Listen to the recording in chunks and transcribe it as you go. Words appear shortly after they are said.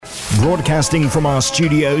Broadcasting from our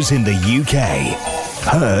studios in the UK.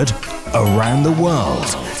 Heard around the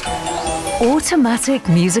world. Automatic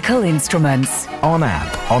musical instruments. On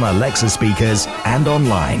app, on Alexa speakers, and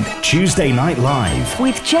online. Tuesday Night Live.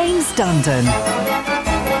 With James Dundon.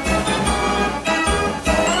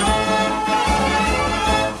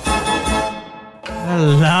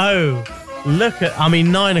 Hello. Look at,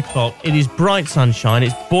 9 o'clock. It is bright sunshine.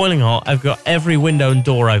 It's boiling hot. I've got every window and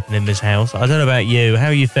door open in this house. I don't know about you. How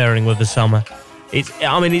are you faring with the summer? It's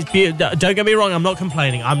beautiful. Don't get me wrong. I'm not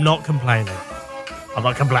complaining. It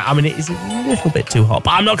is a little bit too hot, but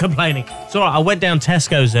I'm not complaining. It's all right. I went down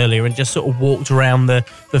Tesco's earlier and just sort of walked around the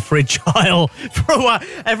fridge aisle for a while.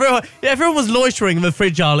 Everyone was loitering in the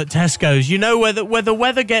fridge aisle at Tesco's. You know, where the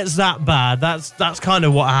weather gets that bad, that's kind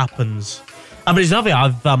of what happens. It's lovely.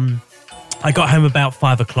 I got home about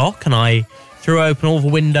 5 o'clock and I threw open all the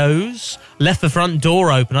windows, left the front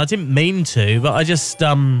door open. I didn't mean to, but I just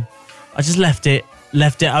left it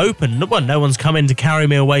open. Well, no one's come in to carry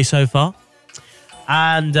me away so far.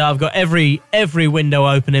 And I've got every window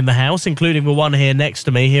open in the house, including the one here next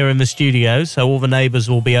to me here in the studio. So all the neighbours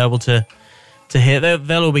will be able to hear.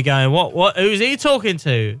 They'll all be going, what? Who's he talking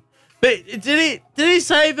to? But did he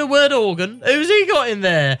say the word organ? Who's he got in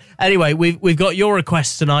there? Anyway, we've got your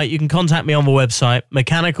requests tonight. You can contact me on the website,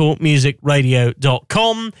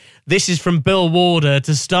 mechanicalmusicradio.com. This is from Bill Warder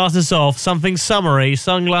to start us off. Something Summery,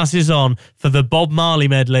 Sunglasses On, for the Bob Marley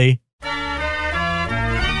medley.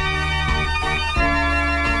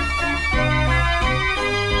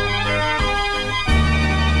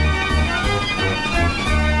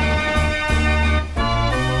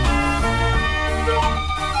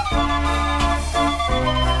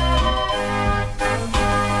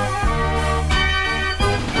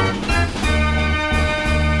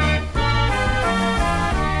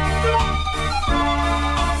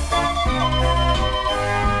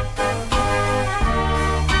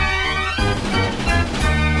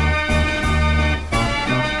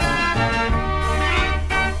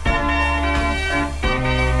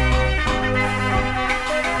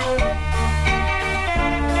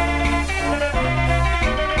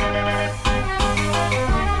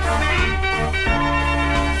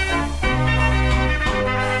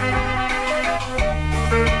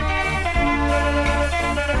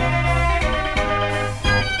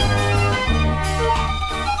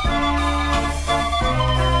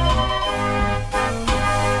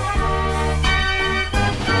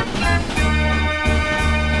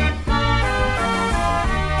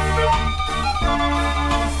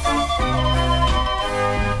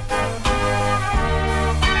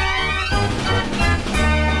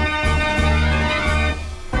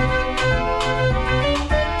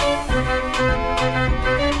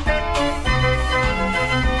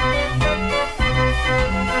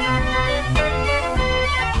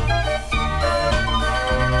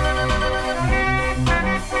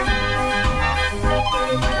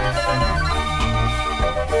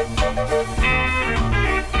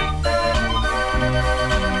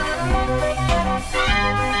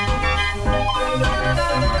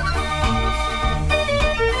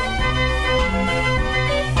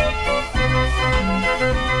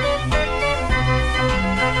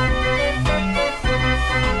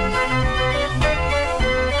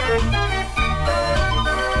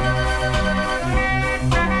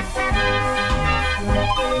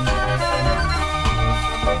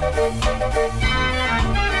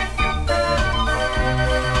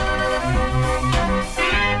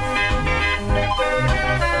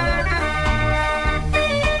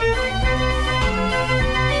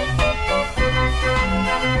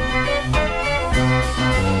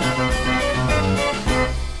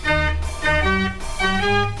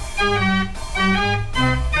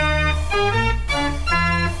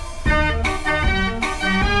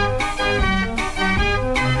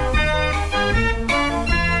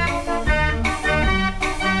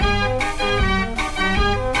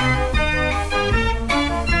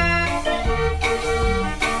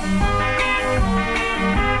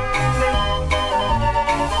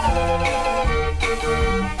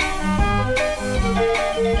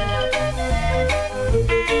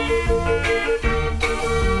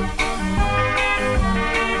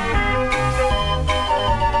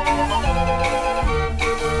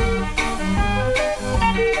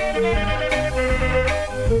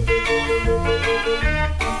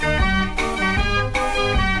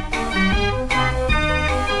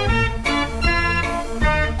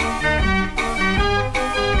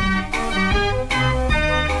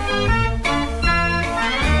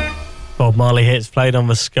 Bob Marley hits played on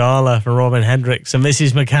the Scala for Robin Hendricks, and this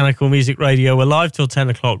is Mechanical Music Radio. We're live till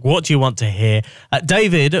 10 o'clock. What do you want to hear?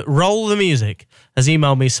 David, roll the music. has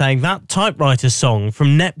emailed me saying that typewriter song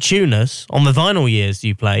from Neptunus on the vinyl years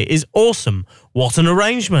you play is awesome. What an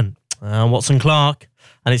arrangement. Watson Clark.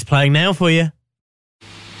 And it's playing now for you.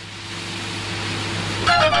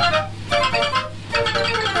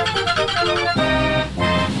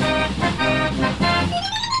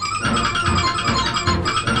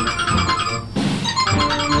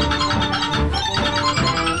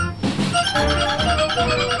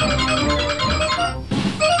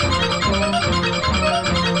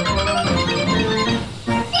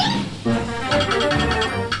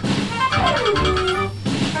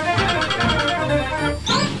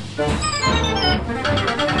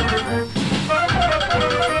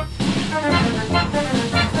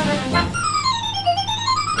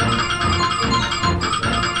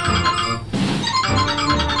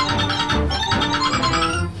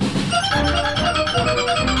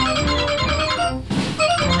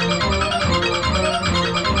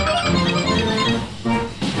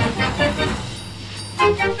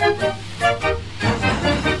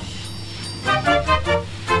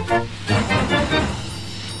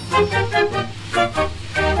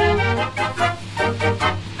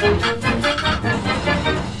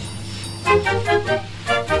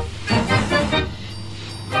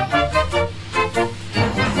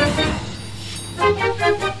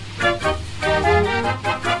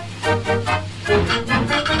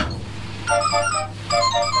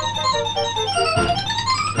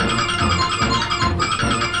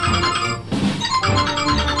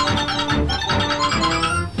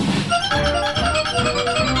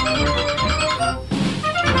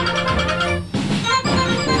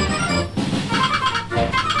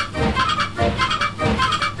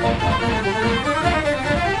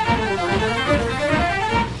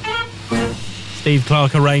 Steve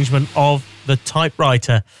Clark arrangement of The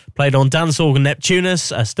Typewriter, played on dance organ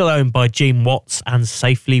Neptunus, still owned by Gene Watts and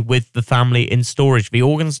safely with the family in storage. The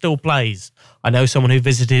organ still plays. I know someone who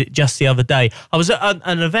visited it just the other day. I was at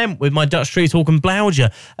an event with my Dutch street organ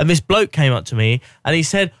Blauger, and this bloke came up to me and he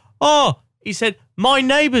said, my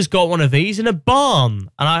neighbour's got one of these in a barn.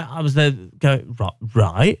 And I was there going,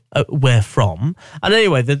 right, where from? And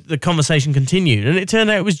anyway, the conversation continued, and it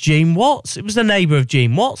turned out it was Gene Watts. It was the neighbour of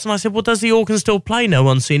Gene Watts. And I said, well, does the organ still play? No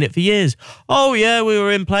one's seen it for years. Oh, yeah, we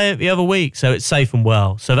were in playing it the other week, so it's safe and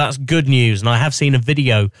well. So that's good news. And I have seen a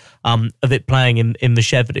video of it playing in the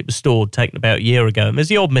shed that it was stored, taken about a year ago. And there's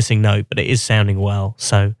the odd missing note, but it is sounding well.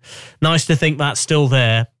 So nice to think that's still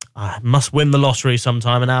there. I must win the lottery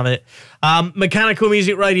sometime and have it. Mechanical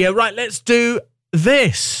Music Radio. Right, let's do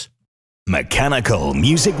this. Mechanical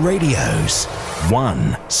Music Radio's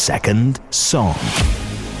 1 second song.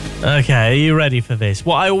 Okay, are you ready for this?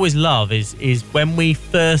 What I always love is when we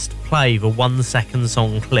first play the 1 second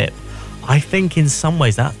song clip, I think in some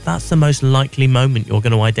ways that's the most likely moment you're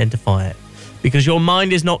going to identify it. Because your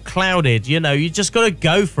mind is not clouded, you just got to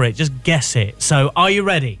go for it, just guess it. So, are you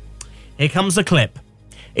ready? Here comes the clip.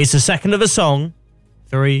 It's a second of a song.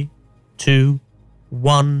 3, 2,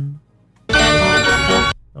 1.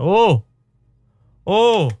 Oh.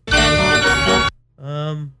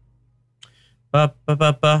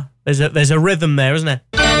 There's a rhythm there, isn't it?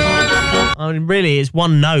 I mean, really, it's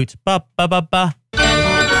one note.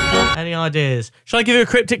 Any ideas? Shall I give you a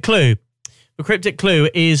cryptic clue? The cryptic clue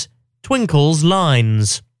is Twinkle's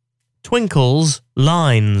Lines. Twinkle's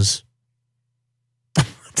Lines.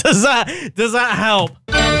 Does that help?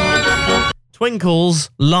 Twinkle's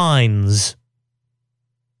Lines.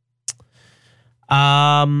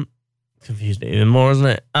 Confused it even more, isn't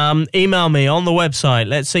it? Email me on the website.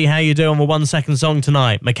 Let's see how you do on the 1 second song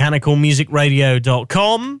tonight.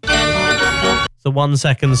 mechanicalmusicradio.com. It's the 1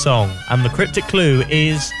 second song. And the cryptic clue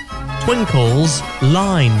is Twinkle's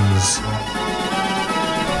Lines.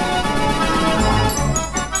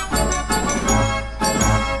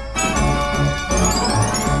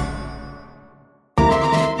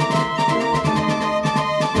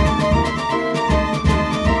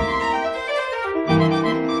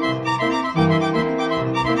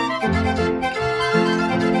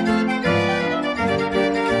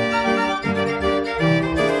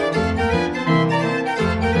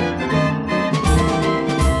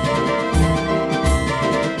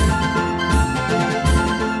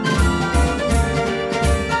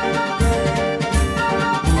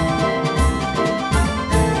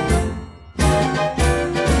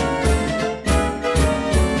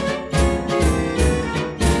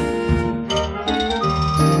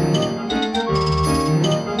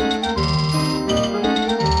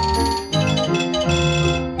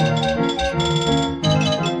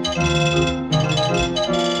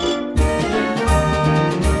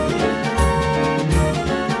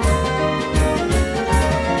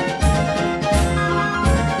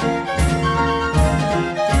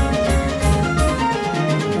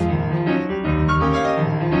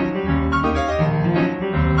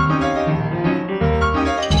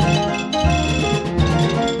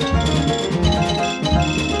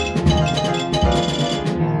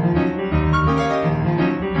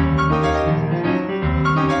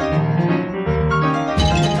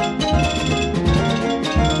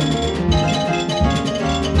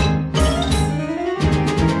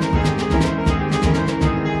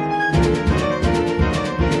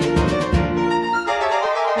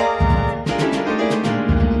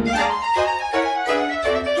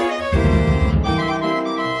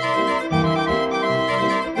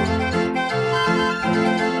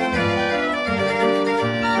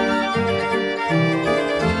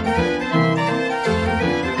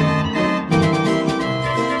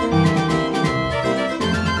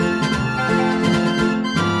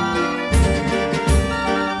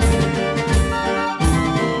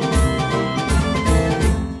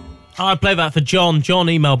 I play that for John. John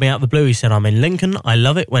emailed me out of the blue. He said, I'm in Lincoln. I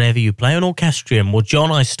love it whenever you play an orchestrion. Well,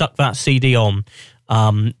 John, I stuck that CD on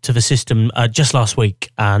to the system just last week,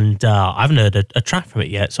 and I haven't heard a track from it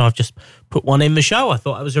yet, so I've just put one in the show. I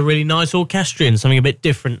thought it was a really nice orchestrion, something a bit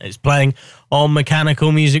different. It's playing on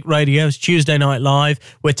Mechanical Music Radio. It's Tuesday Night Live.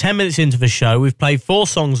 We're 10 minutes into the show. We've played 4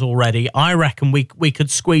 songs already. I reckon we could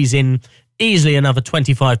squeeze in easily another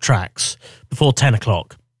 25 tracks before 10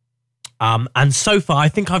 o'clock. And so far, I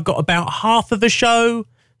think I've got about half of the show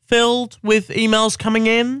filled with emails coming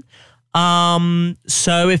in.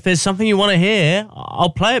 So if there's something you want to hear,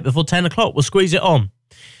 I'll play it before 10 o'clock. We'll squeeze it on.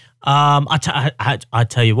 I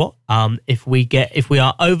tell you what, if we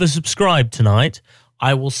are oversubscribed tonight,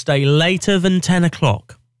 I will stay later than 10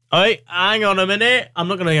 o'clock. All right, hang on a minute. I'm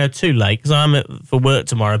not going to go too late because I'm for work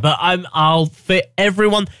tomorrow, but I'll fit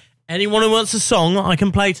anyone who wants a song I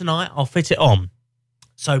can play tonight, I'll fit it on.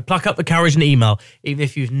 So pluck up the courage and email, even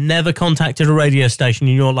if you've never contacted a radio station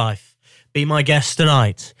in your life. Be my guest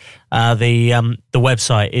tonight. The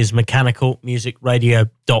website is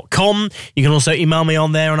mechanicalmusicradio.com. You can also email me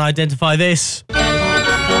on there and identify this.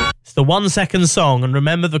 It's the 1 second song. And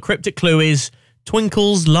remember, the cryptic clue is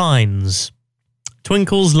Twinkle's Lines.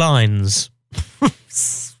 Twinkle's Lines.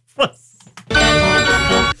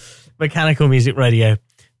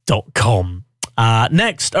 mechanicalmusicradio.com.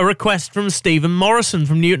 Next, a request from Stephen Morrison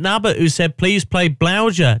from Newton Abbot, who said, please play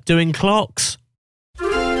Blauger doing clocks.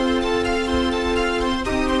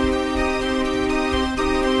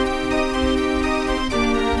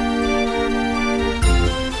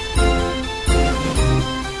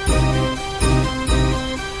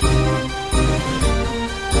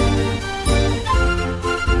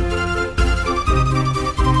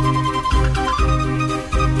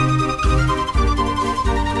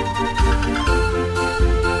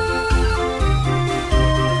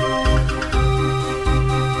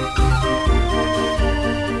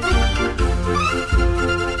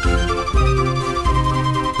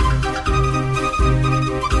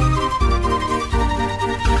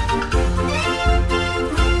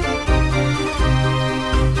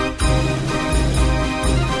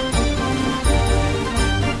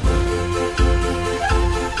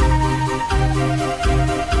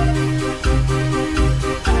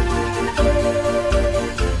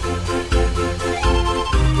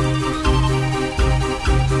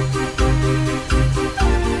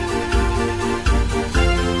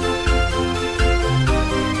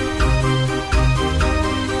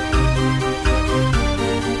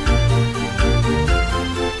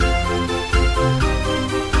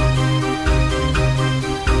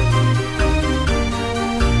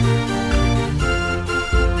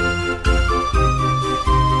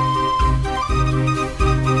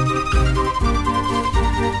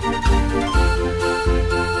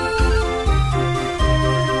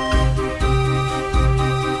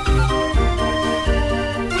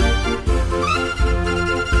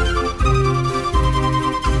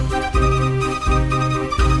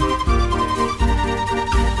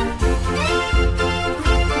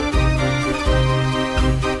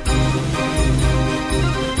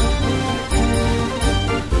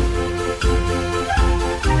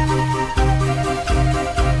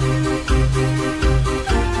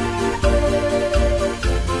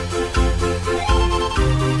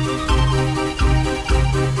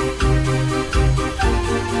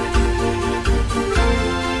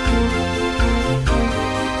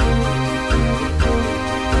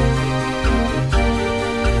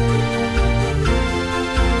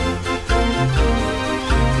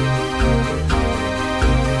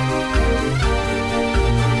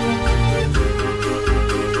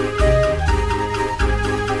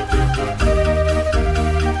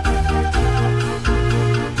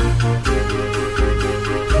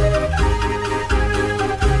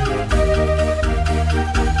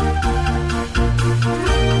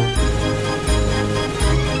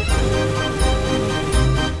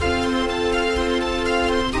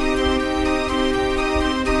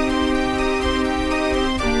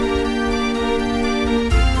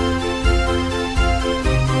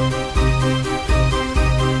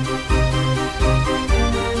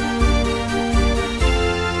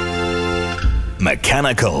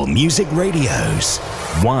 Mechanical Music Radio's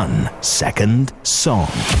 1 second song.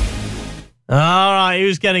 All right,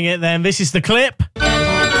 who's getting it then? This is the clip.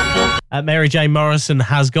 Mary J. Morrison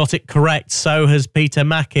has got it correct. So has Peter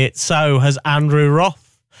Mackett. So has Andrew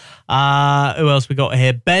Roth. Who else we got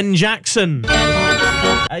here? Ben Jackson.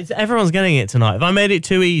 Everyone's getting it tonight. Have I made it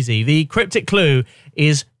too easy? The cryptic clue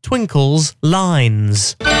is Twinkle's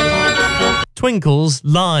Lines. Twinkle's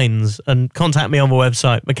Lines. And contact me on the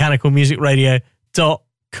website,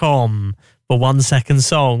 mechanicalmusicradio.com, for 1 second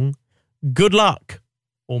song good luck.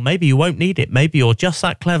 Or maybe you won't need it. Maybe you're just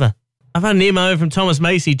that clever. I've had an email over from Thomas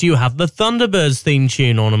Macy. Do you have the Thunderbirds theme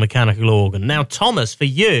tune on a mechanical organ? Now, Thomas, for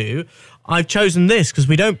you, I've chosen this because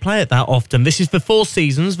we don't play it that often. This is the Four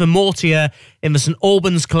Seasons, the Mortier in the St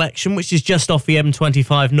Albans collection, which is just off the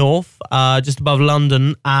M25 North, just above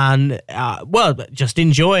London. And, well, just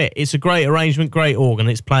enjoy it. It's a great arrangement, great organ.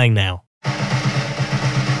 It's playing now.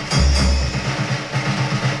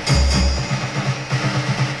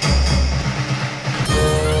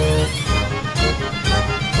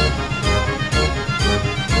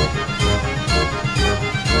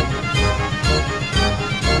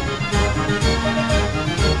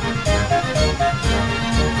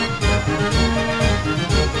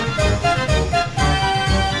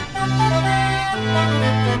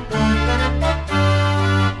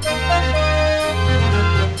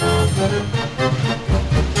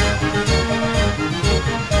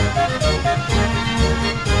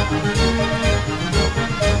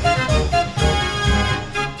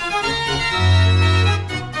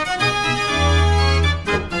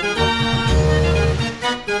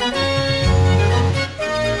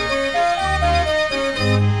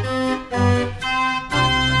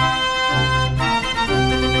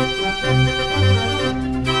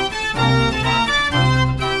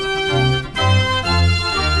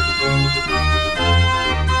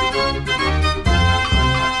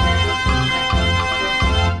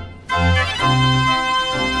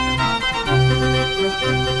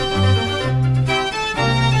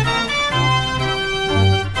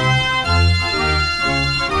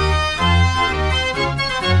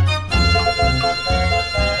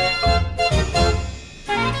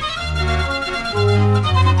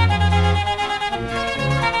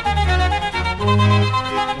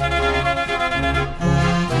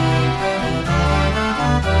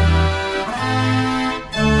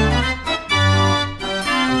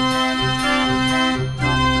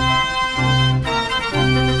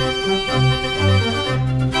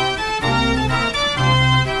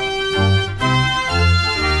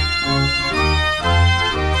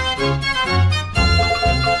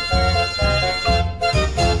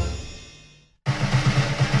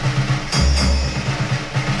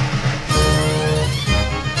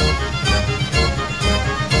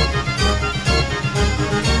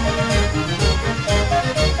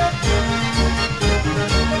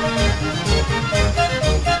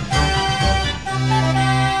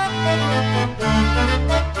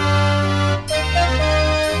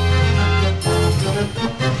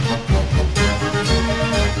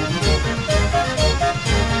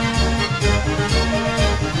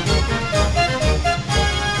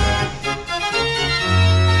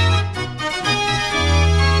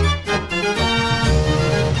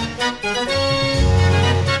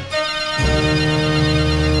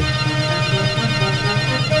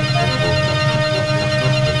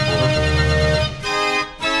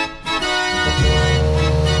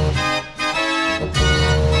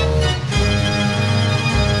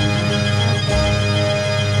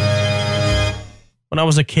 When I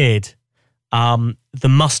was a kid, the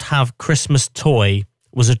must-have Christmas toy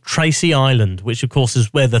was a Tracy Island, which, of course,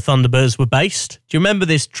 is where the Thunderbirds were based. Do you remember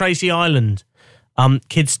this Tracy Island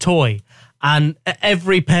kid's toy? And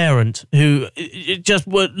every parent who just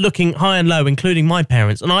were looking high and low, including my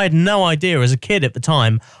parents, and I had no idea as a kid at the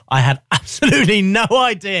time, I had absolutely no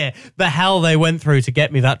idea the hell they went through to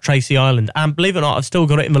get me that Tracy Island. And believe it or not, I've still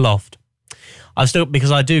got it in the loft.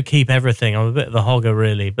 Because I do keep everything. I'm a bit of a hogger,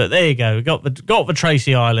 really. But there you go. Got the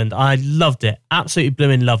Tracy Island. I loved it. Absolutely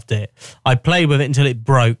blooming loved it. I played with it until it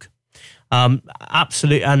broke.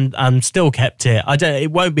 Absolutely, and still kept it.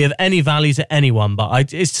 It won't be of any value to anyone,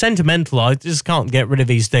 but it's sentimental. I just can't get rid of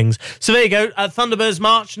these things. So there you go. Thunderbirds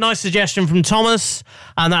March. Nice suggestion from Thomas.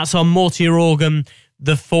 And that's on Mortier organ,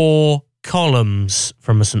 the 4 columns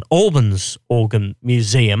from a St Albans Organ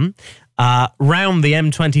Museum. Round the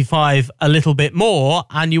M25 a little bit more,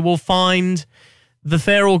 and you will find the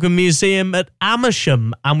Fair Organ Museum at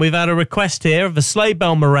Amersham. And we've had a request here of a sleigh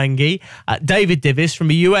bell merengue. David Divis from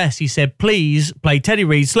the US, he said, please play Teddy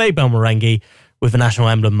Reid's sleigh bell merengue with the National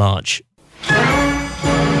Emblem March.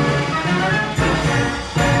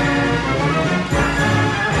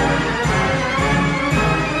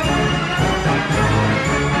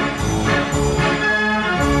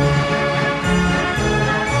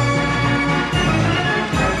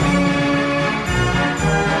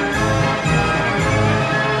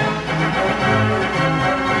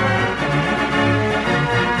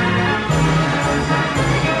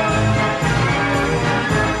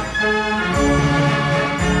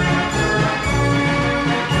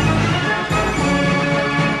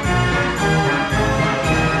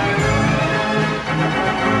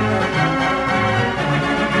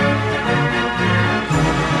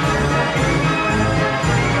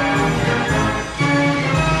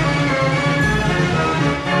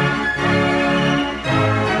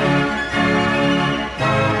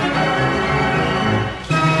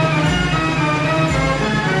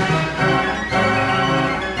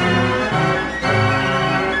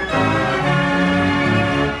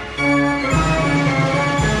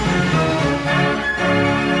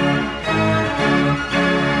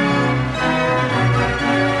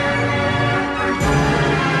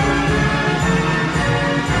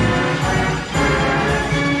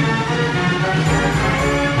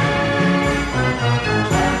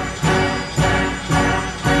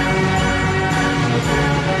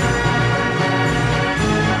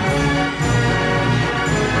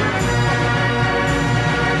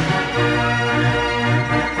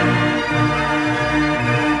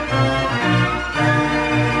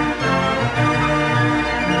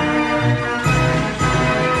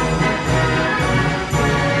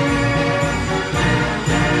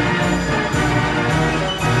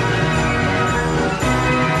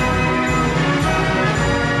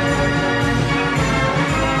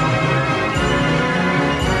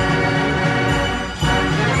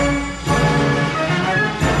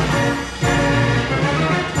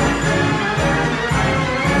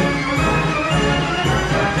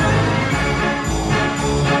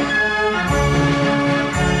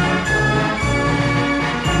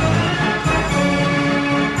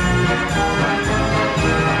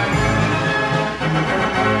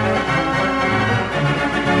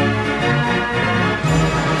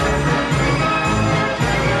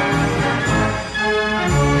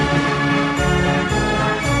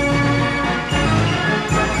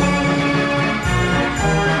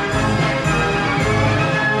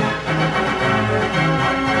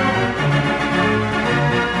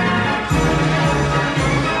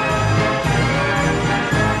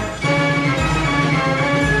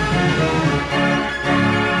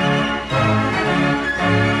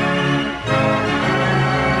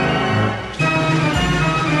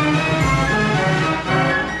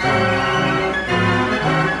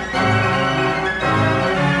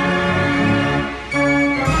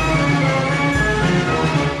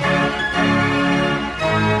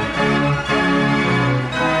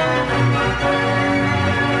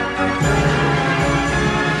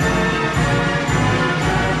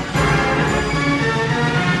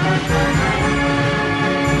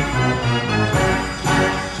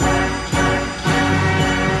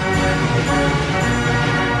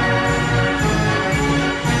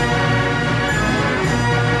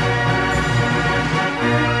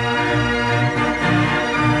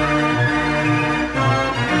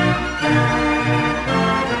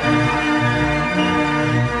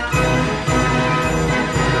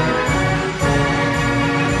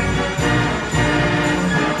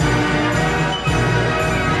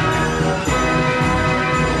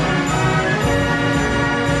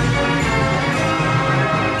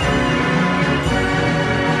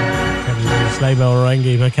 Sleigh Bell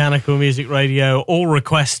Rengi, Mechanical Music Radio, all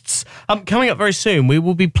requests. Coming up very soon, we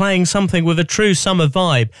will be playing something with a true summer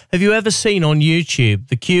vibe. Have you ever seen on YouTube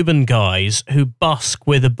the Cuban guys who busk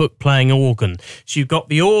with a book-playing organ? So you've got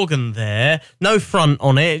the organ there, no front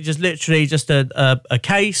on it, just literally just a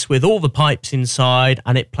case with all the pipes inside,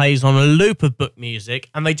 and it plays on a loop of book music,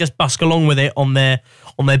 and they just busk along with it on their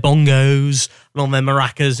bongos and on their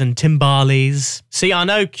maracas and timbales. See, I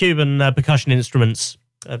know Cuban percussion instruments.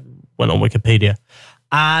 Went on Wikipedia,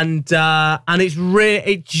 and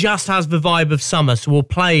it just has the vibe of summer. So we'll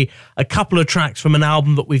play a couple of tracks from an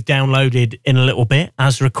album that we've downloaded in a little bit,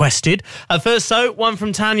 as requested. First, one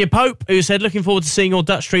from Tanya Pope, who said, "Looking forward to seeing your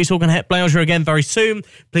Dutch Street Organ Het Blouser again very soon.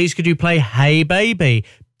 Please, could you play Hey Baby?"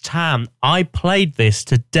 Tam, I played this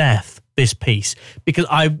to death, this piece, because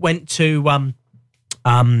I went to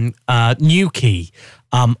Newquay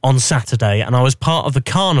on Saturday, and I was part of the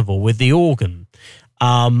carnival with the organ.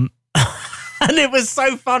 And it was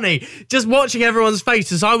so funny just watching everyone's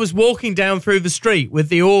faces. I was walking down through the street with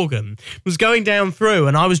the organ, was going down through,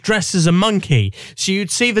 and I was dressed as a monkey. So you'd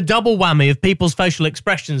see the double whammy of people's facial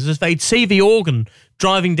expressions as they'd see the organ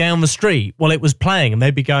driving down the street while it was playing, and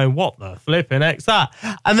they'd be going, "What the flipping heck's that?"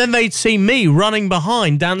 And then they'd see me running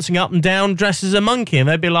behind, dancing up and down, dressed as a monkey, and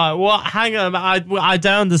they'd be like, "What? Hang on, I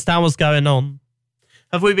don't understand what's going on.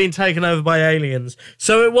 Have we been taken over by aliens?"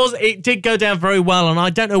 So it did go down very well, and I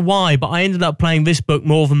don't know why, but I ended up playing this book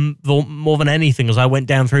more than anything as I went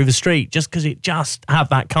down through the street, just because it just had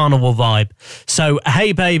that carnival vibe. So,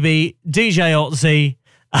 Hey Baby, DJ Otzi,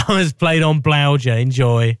 I was played on Blouger.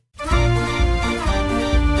 Enjoy.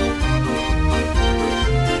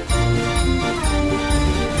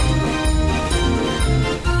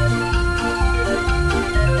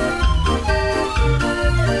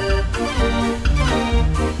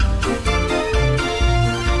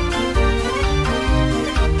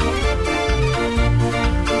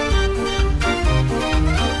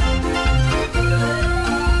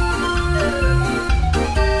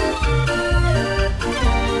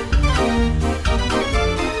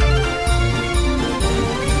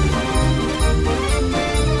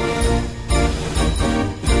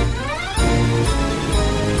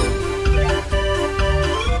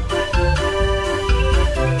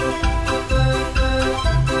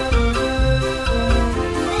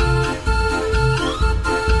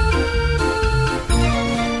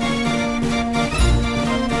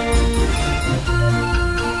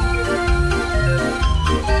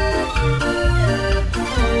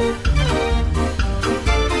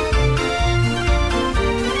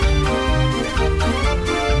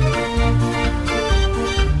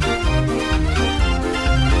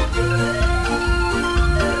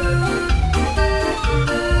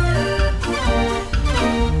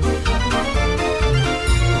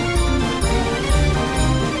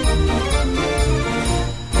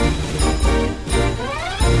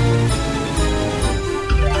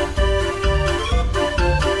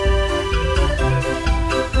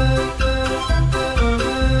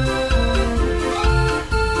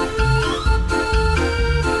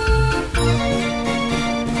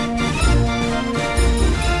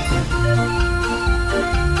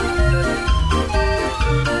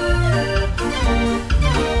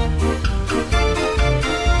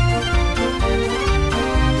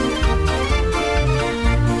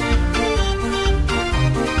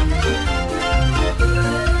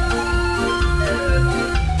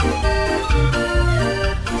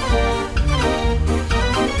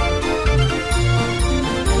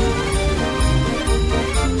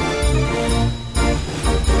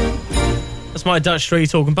 My Dutch Street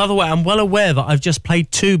Talk. And by the way, I'm well aware that I've just played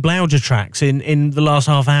 2 Blouger tracks in the last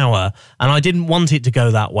half hour, and I didn't want it to go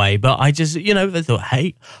that way, but I just, they thought,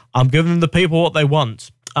 hey, I'm giving the people what they want.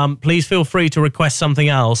 Please feel free to request something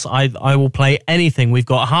else. I will play anything. We've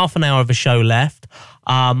got half an hour of a show left.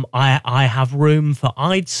 I have room for,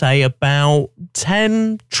 I'd say, about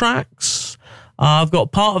 10 tracks. I've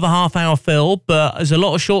got part of a half-hour fill, but there's a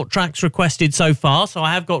lot of short tracks requested so far, so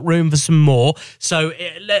I have got room for some more. So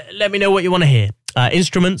let me know what you want to hear.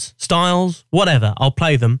 Instruments, styles, whatever. I'll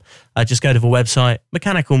play them. Just go to the website,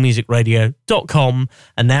 mechanicalmusicradio.com.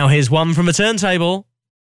 And now here's one from a turntable.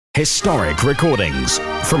 Historic recordings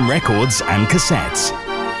from records and cassettes.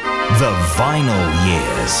 The Vinyl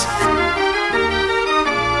Years.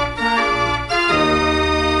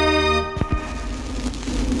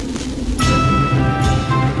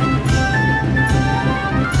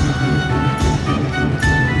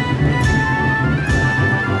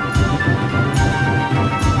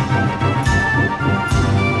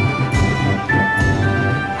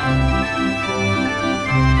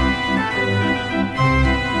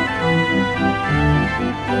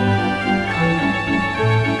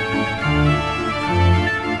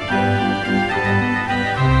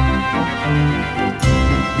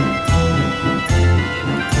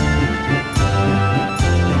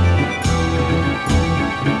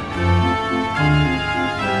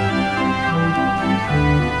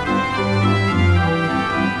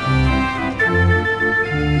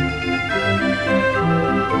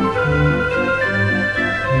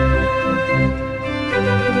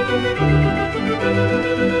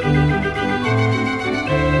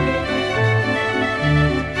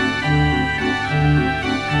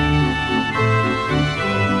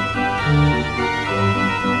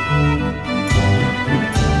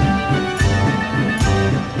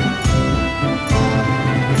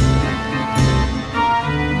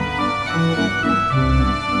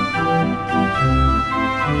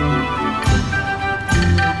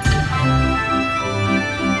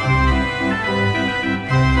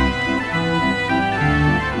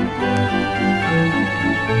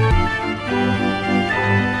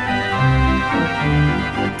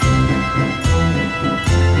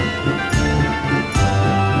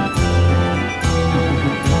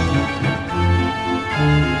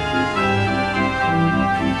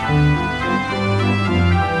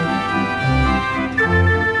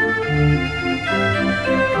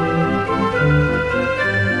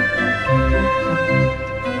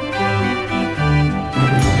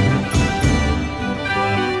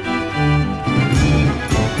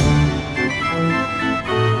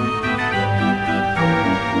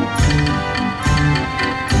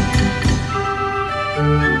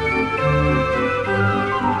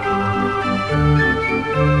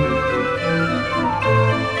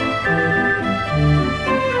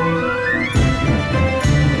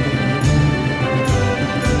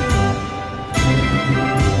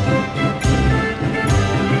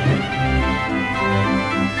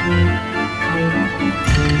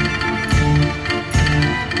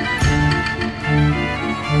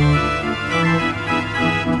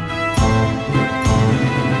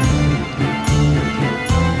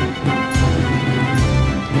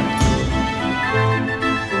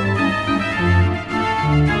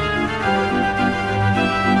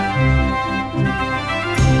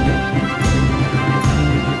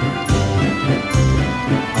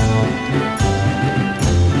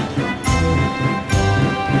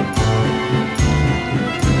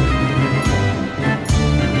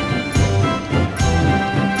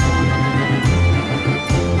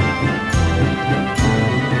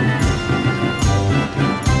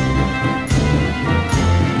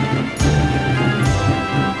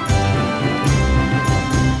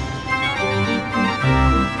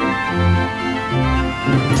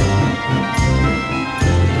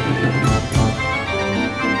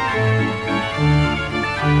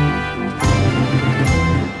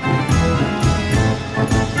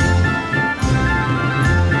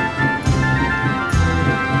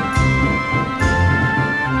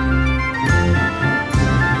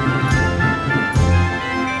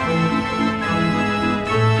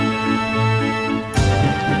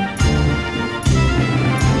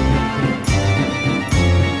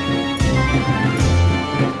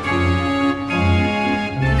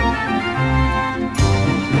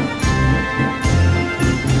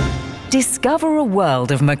 discover a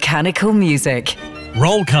world of mechanical music.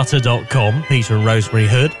 Rollcutter.com, Peter and Rosemary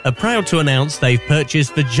Hood, are proud to announce they've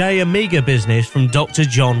purchased the J Amiga business from Dr.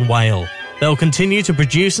 John Whale. They'll continue to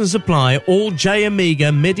produce and supply all J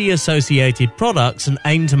Amiga MIDI-associated products and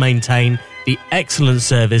aim to maintain the excellent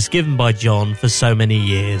service given by John for so many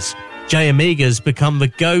years. J Amiga's become the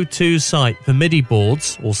go-to site for MIDI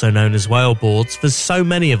boards, also known as whale boards, for so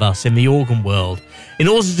many of us in the organ world. In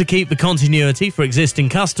order to keep the continuity for existing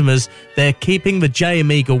customers, they're keeping the J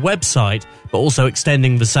Amiga website, but also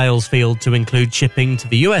extending the sales field to include shipping to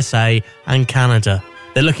the USA and Canada.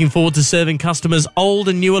 They're looking forward to serving customers old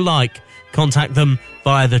and new alike. Contact them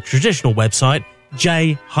via the traditional website,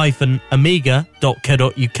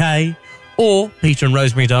 j-amiga.co.uk, or Peter and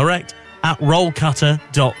Rosemary Direct at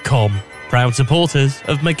rollcutter.com. Proud supporters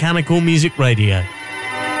of Mechanical Music Radio.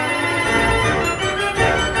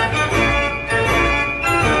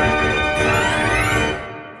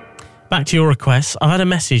 Back to your requests. I had a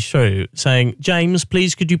message through saying, James,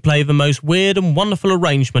 please could you play the most weird and wonderful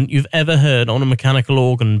arrangement you've ever heard on a mechanical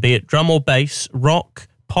organ, be it drum or bass, rock,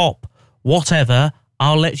 pop, whatever,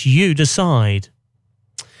 I'll let you decide.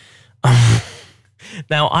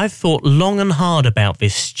 Now, I've thought long and hard about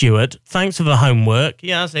this, Stuart. Thanks for the homework.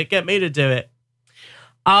 Yeah, that's it. Get me to do it.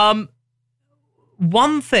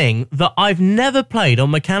 One thing that I've never played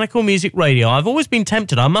on Mechanical Music Radio, I've always been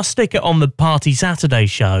tempted, I must stick it on the Party Saturday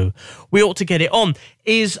show, we ought to get it on,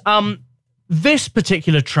 is this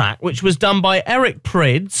particular track, which was done by Eric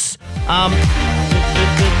Prydz. Do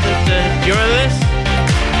you remember this?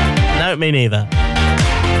 No, me neither.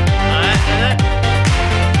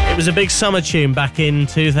 It was a big summer tune back in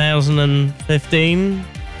 2015,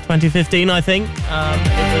 I think.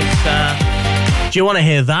 Do you want to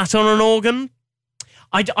hear that on an organ?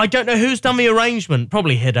 I don't know who's done the arrangement.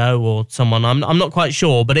 Probably Hiddo or someone. I'm not quite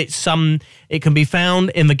sure, but it's it can be found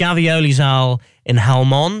in the Gaviolizaal in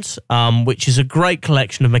Helmond, which is a great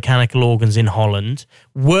collection of mechanical organs in Holland.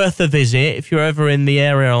 Worth a visit if you're ever in the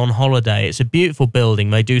area on holiday. It's a beautiful building.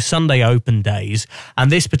 They do Sunday open days,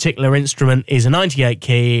 and this particular instrument is a 98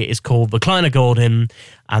 key. It's called the Kleine Gordon,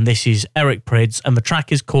 and this is Eric Prydz, and the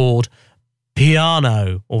track is called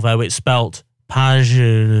Piano, although it's spelt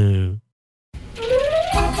Pagano.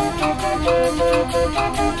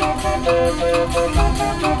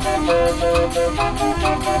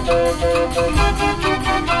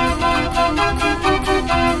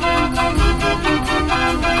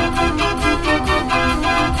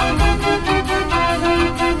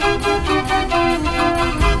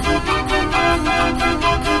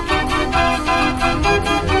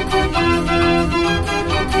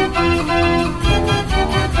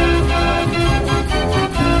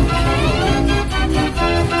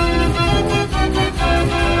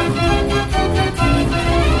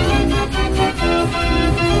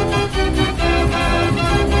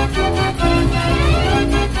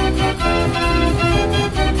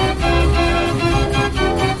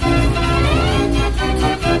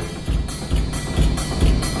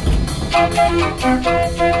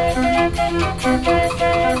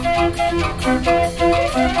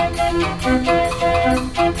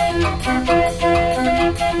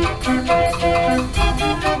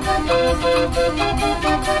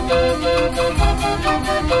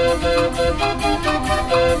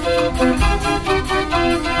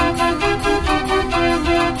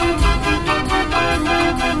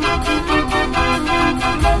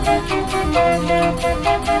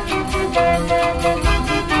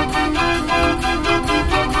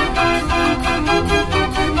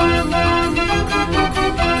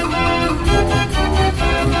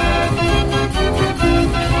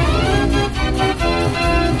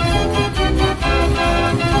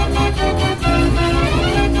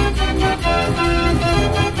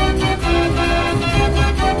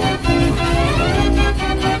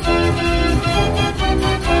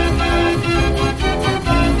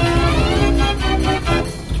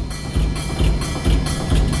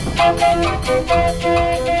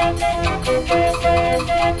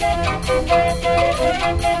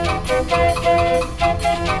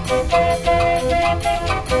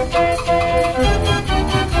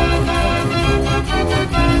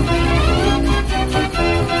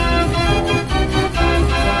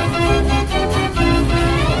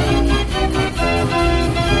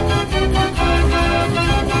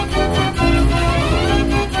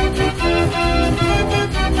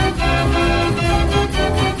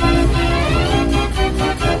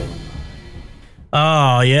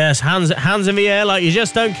 Oh, yes, hands in the air like you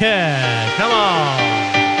just don't care. Come on.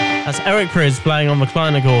 That's Eric Prydz playing on the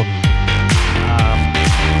Kleine Gordon.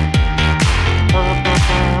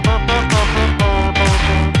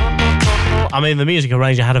 I mean, the music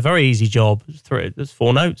arranger had a very easy job. There's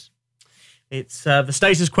 4 notes. It's the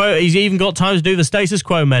status quo. He's even got time to do the status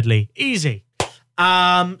quo medley. Easy.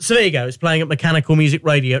 So there you go. It's playing at Mechanical Music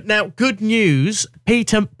Radio. Now, good news.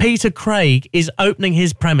 Peter Craig is opening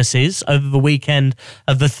his premises over the weekend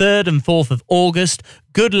of the 3rd and 4th of August.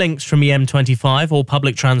 Good links from the M25 or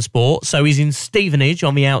public transport. So he's in Stevenage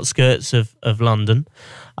on the outskirts of London.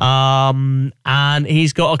 And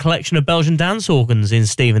he's got a collection of Belgian dance organs in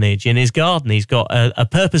Stevenage in his garden. He's got a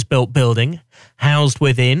purpose-built building housed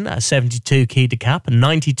within a 72-key decap, a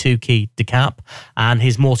 92-key decap, and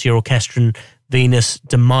his Mortier Orchestron Venus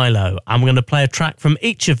de Milo. I'm going to play a track from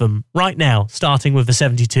each of them right now, starting with the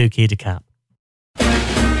 72-key decap.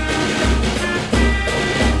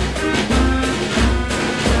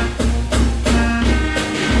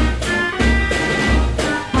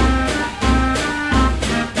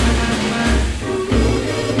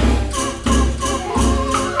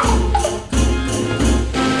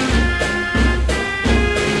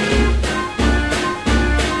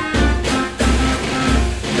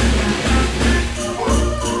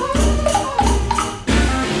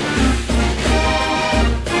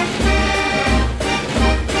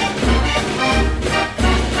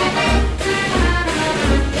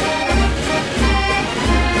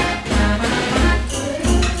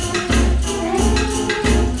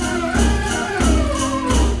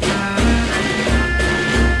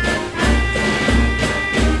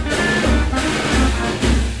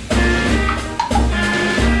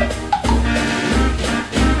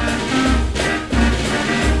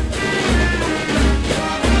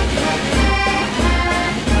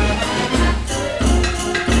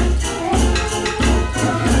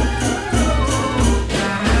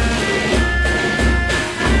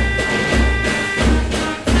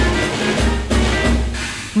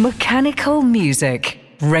 Mechanical Music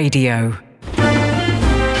Radio.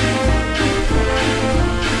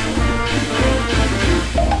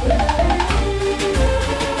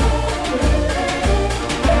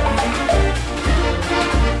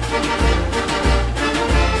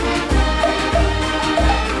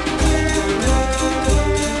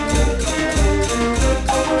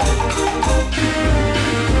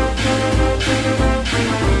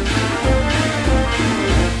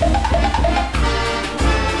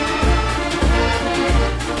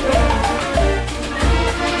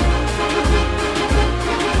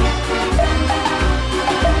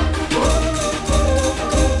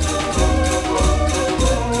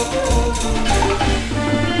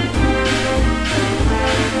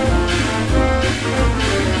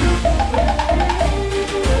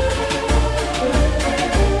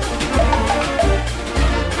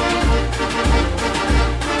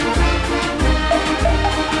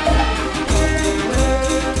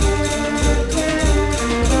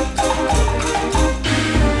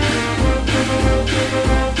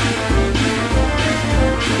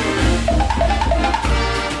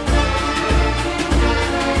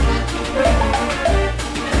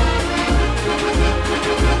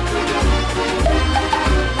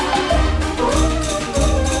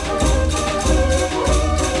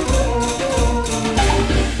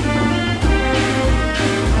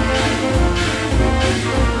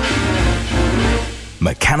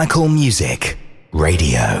 Mechanical Music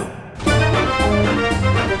Radio.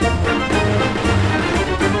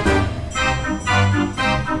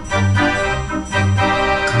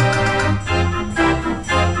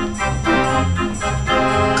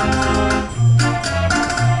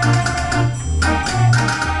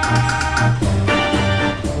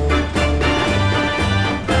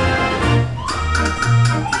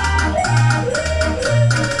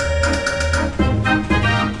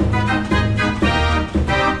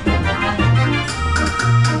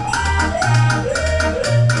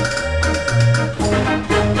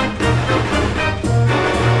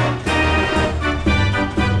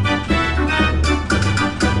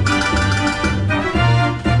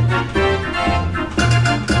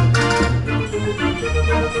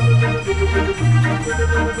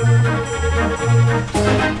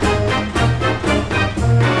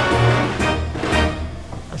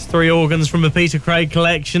 Three organs from the Peter Craig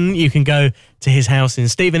collection. You can go to his house in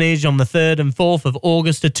Stevenage on the 3rd and 4th of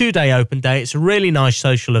August, a 2-day open day. It's a really nice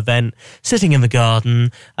social event, sitting in the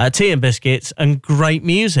garden, tea and biscuits, and great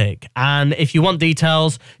music. And if you want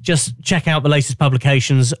details, just check out the latest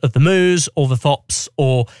publications of the Moos or the Fops,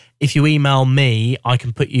 or if you email me, I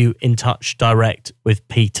can put you in touch direct with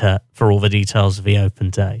Peter for all the details of the open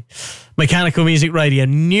day. Mechanical Music Radio,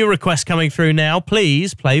 new request coming through now.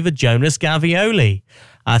 Please play the Jonas Gavioli.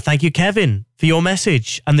 Thank you, Kevin, for your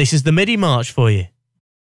message. And this is the MIDI March for you.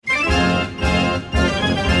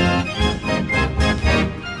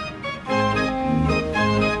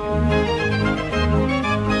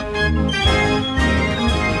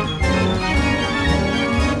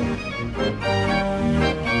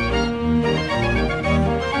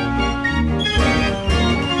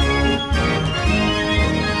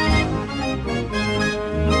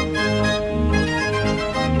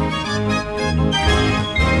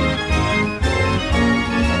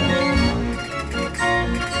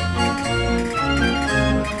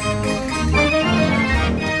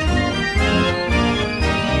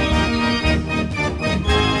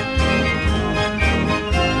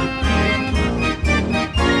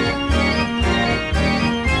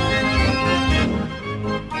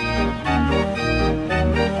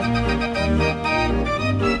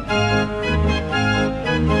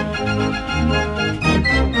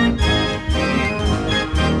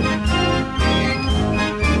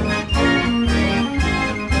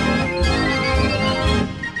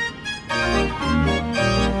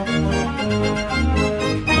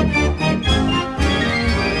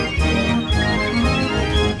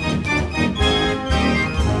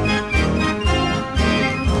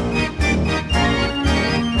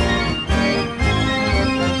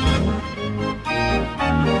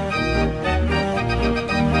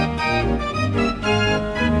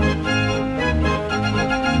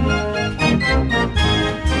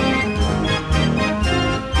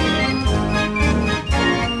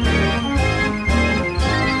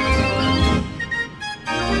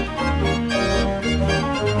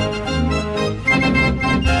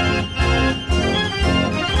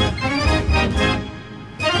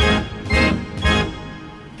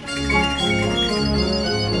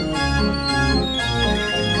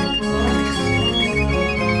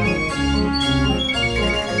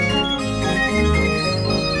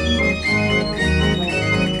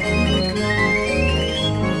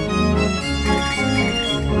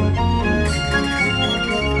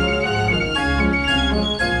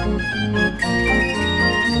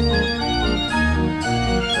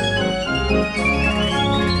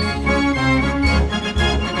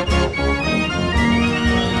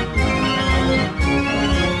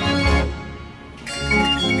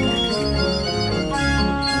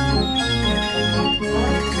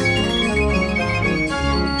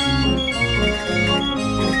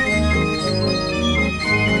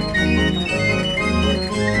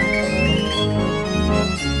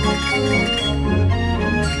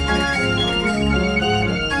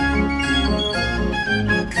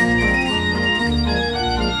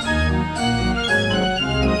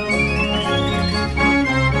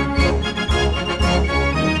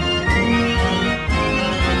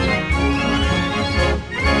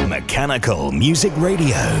 Mechanical Music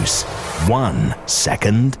Radio's 1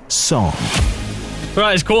 Second Song.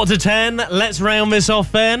 Right, it's 9:45. Let's round this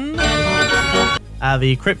off then.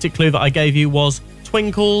 The cryptic clue that I gave you was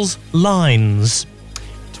Twinkle's Lines.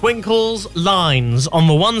 Twinkle's Lines on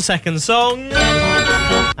the 1 Second Song.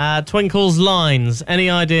 Twinkle's Lines. Any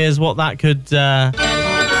ideas what that could...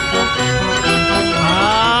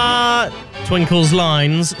 Twinkle's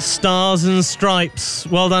Lines. Stars and Stripes.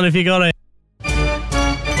 Well done if you got it.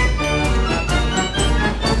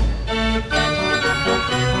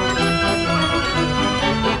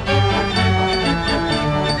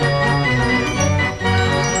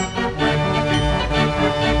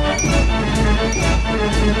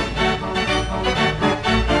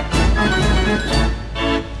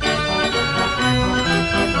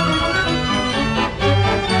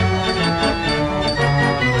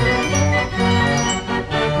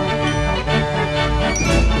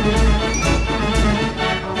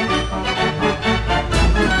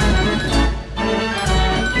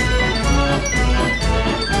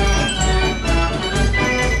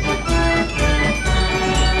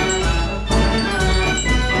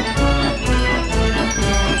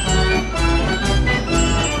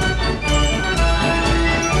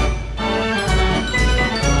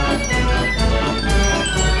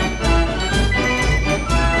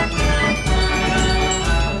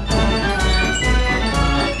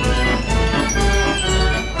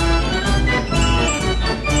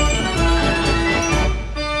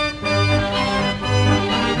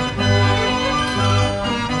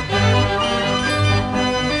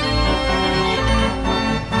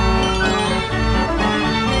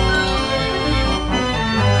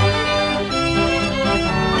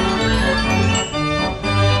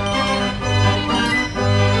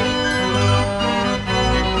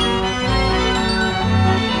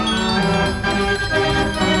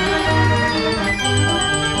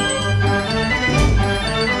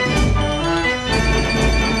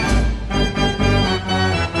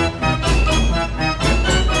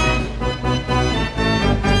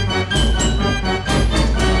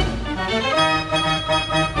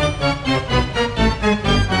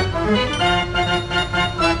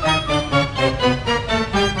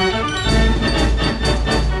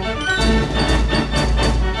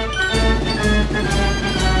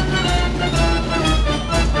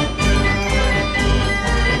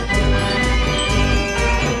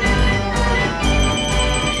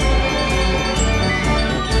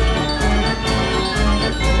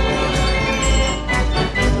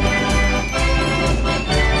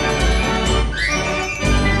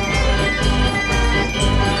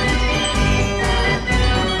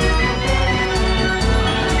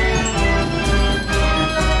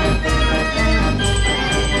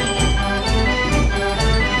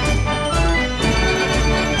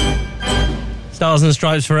 Stars and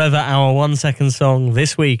Stripes Forever, our 1 Second Song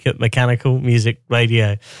this week at Mechanical Music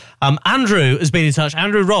Radio. Andrew has been in touch.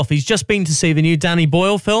 Andrew Roth, he's just been to see the new Danny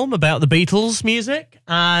Boyle film about the Beatles music,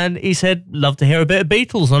 and he said, love to hear a bit of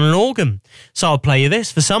Beatles on an organ. So I'll play you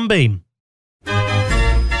this for Sunbeam.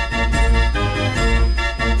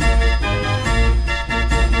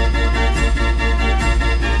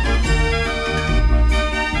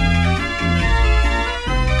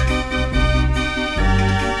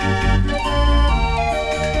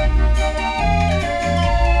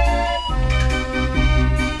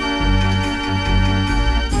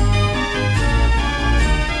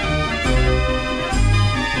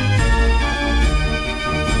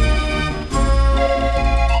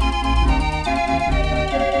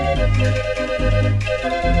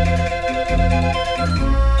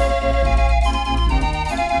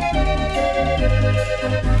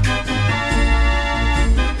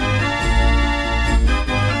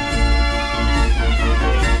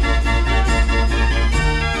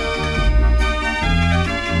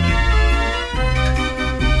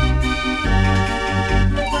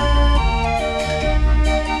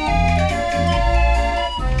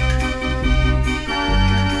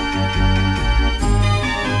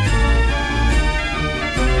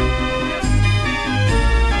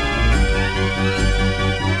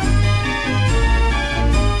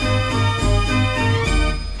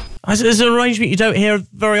 It's an arrangement you don't hear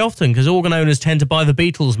very often because organ owners tend to buy the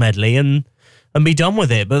Beatles medley and be done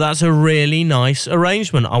with it. But that's a really nice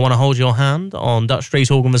arrangement. I Want to Hold Your Hand on Dutch Street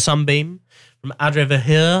Organ, the Sunbeam from Adre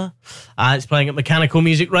Verheer. It's playing at Mechanical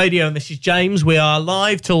Music Radio, and this is James. We are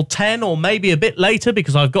live till 10 or maybe a bit later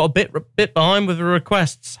because I've got a bit behind with the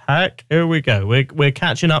requests. Heck, here we go. We're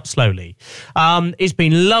catching up slowly. It's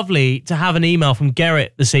been lovely to have an email from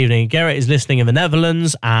Gerrit this evening. Gerrit is listening in the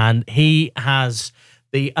Netherlands, and he has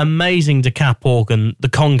the amazing decap organ, the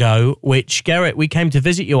Congo, which, Gerrit, we came to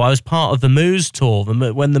visit you. I was part of the Moose tour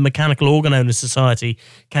when the Mechanical Organ Owners Society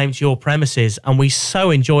came to your premises, and we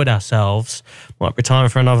so enjoyed ourselves. Might be time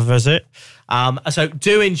for another visit. So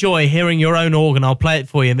do enjoy hearing your own organ. I'll play it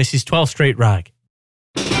for you. And this is 12th Street Rag.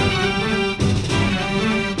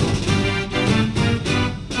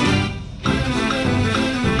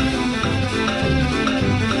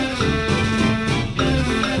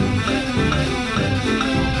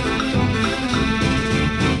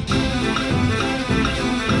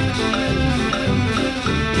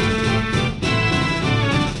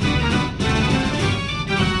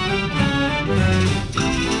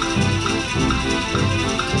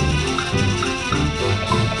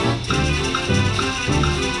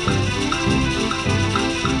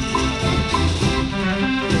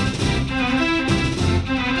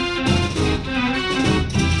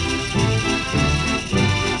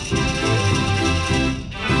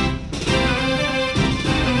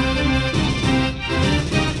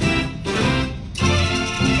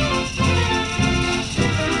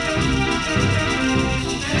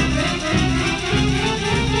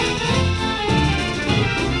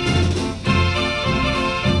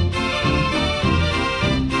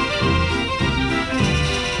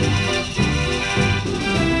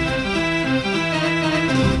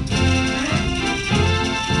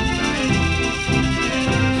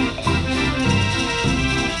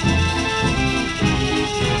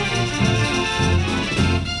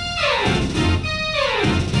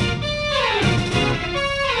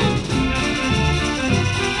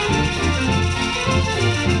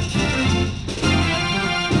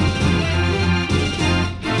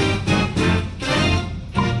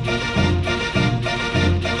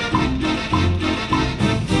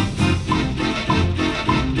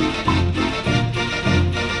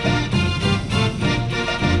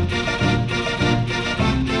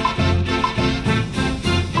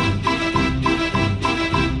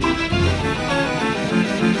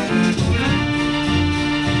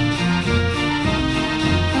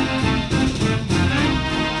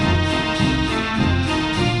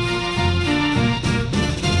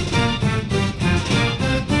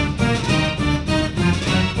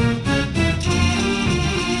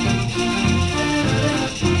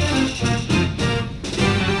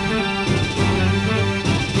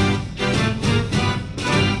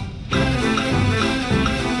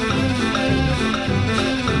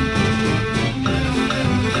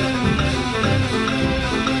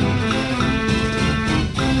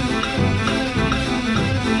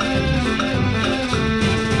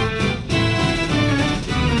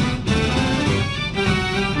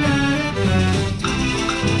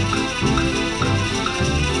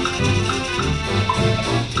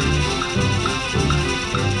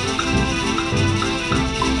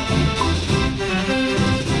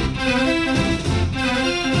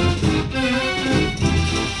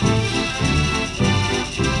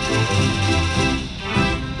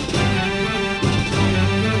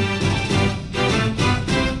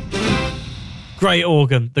 Great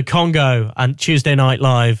organ, the Congo, and Tuesday Night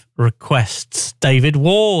Live requests. David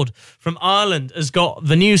Ward from Ireland has got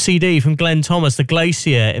the new CD from Glenn Thomas, the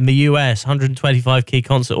Glacier in the US, 125 key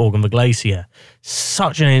concert organ, the Glacier.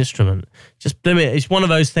 Such an instrument. Just, it's one of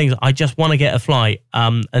those things, I just want to get a flight.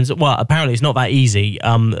 And so, well, apparently it's not that easy.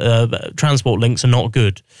 Transport links are not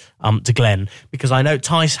good to Glenn, because I know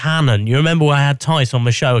Tice Hannon, you remember I had Tice on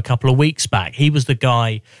the show a couple of weeks back. He was the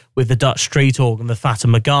guy with the Dutch street organ, the Fata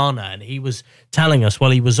Morgana, and he was telling us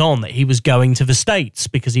while he was on that he was going to the States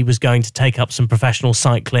because he was going to take up some professional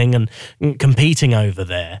cycling and competing over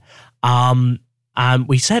there. And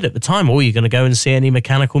we said at the time, oh, you're going to go and see any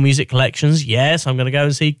mechanical music collections? Yes, I'm going to go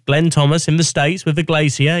and see Glenn Thomas in the States with the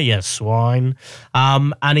Glacier. Yes, swine.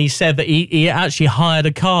 And he said that he actually hired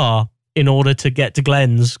a car in order to get to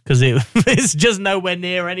Glenn's because it's just nowhere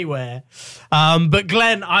near anywhere. But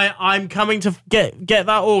Glenn, I'm coming to get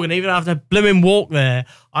that organ, even after blooming walk there.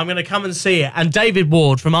 I'm going to come and see it. And David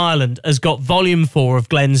Ward from Ireland has got volume 4 of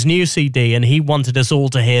Glenn's new CD, and he wanted us all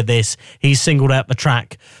to hear this. He singled out the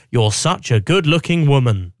track, You're Such a Good-Looking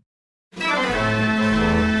Woman.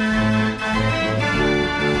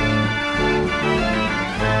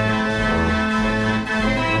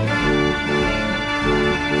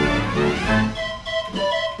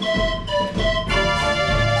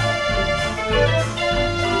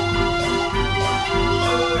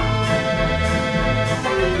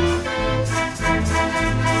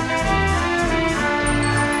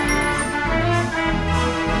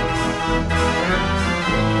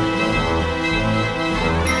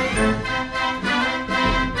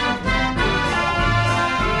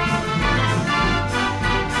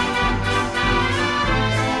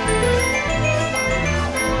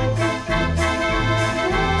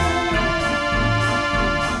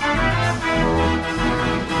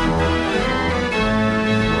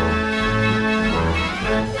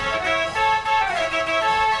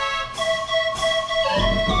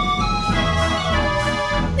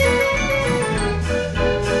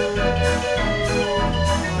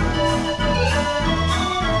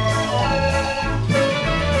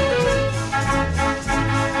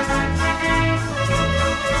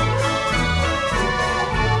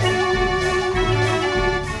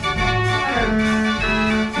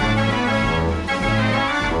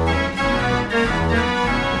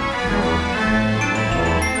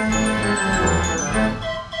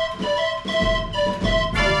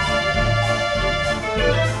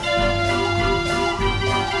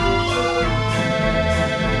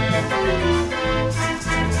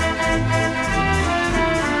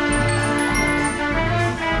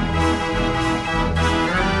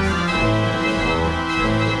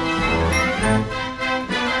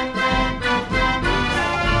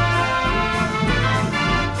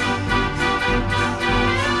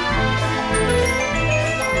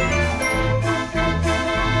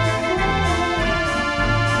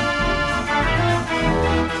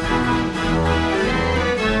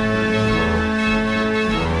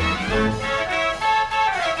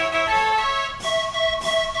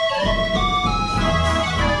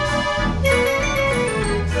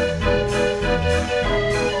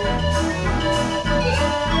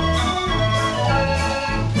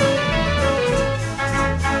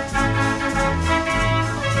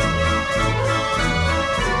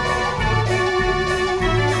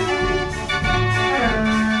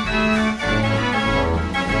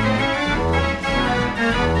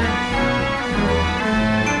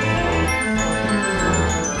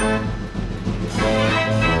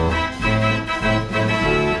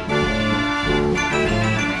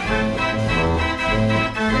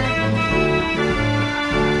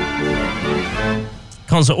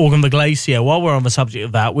 concert organ, the Glacier. While we're on the subject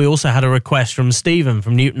of that, we also had a request from Stephen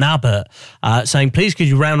from Newton Abbot saying, please could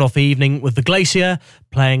you round off the evening with the Glacier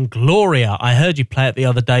playing Gloria. I heard you play it the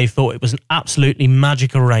other day, thought it was an absolutely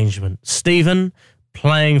magic arrangement. Stephen,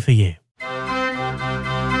 playing for you.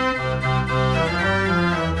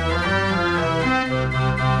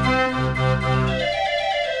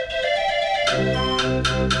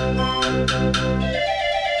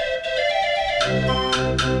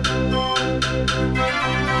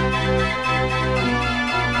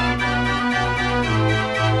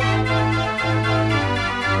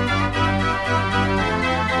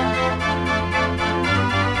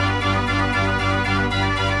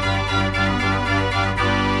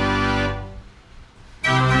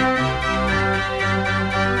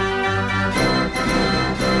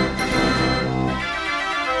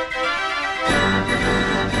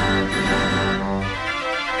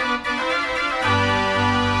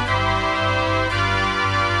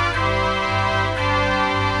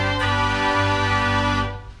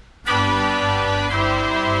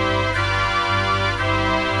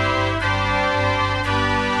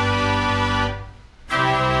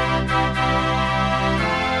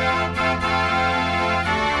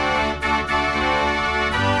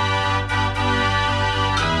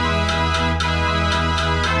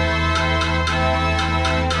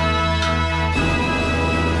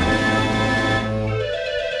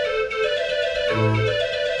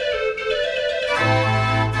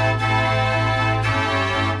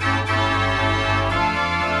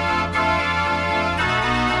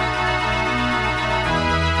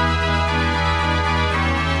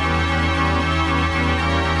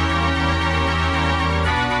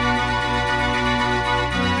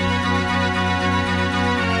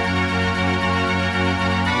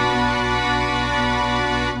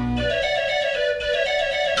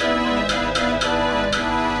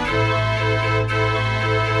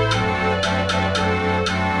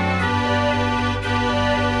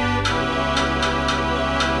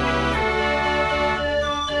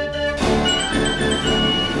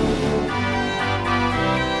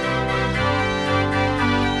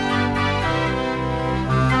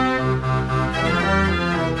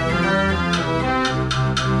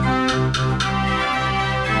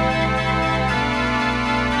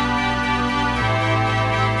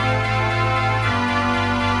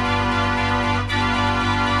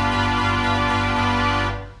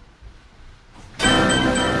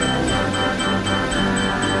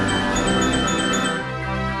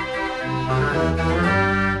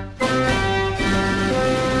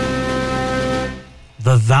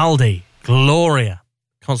 Vivaldi, Gloria,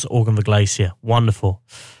 concert organ, the Glacier, wonderful.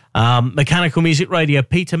 Mechanical Music Radio,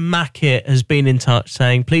 Peter Mackett has been in touch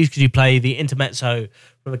saying, please could you play the intermezzo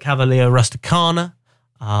from the Cavalier Rusticana?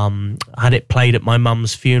 I had it played at my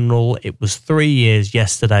mum's funeral. It was 3 years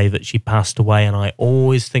yesterday that she passed away, and I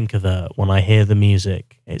always think of her when I hear the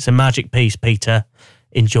music. It's a magic piece, Peter.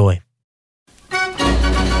 Enjoy.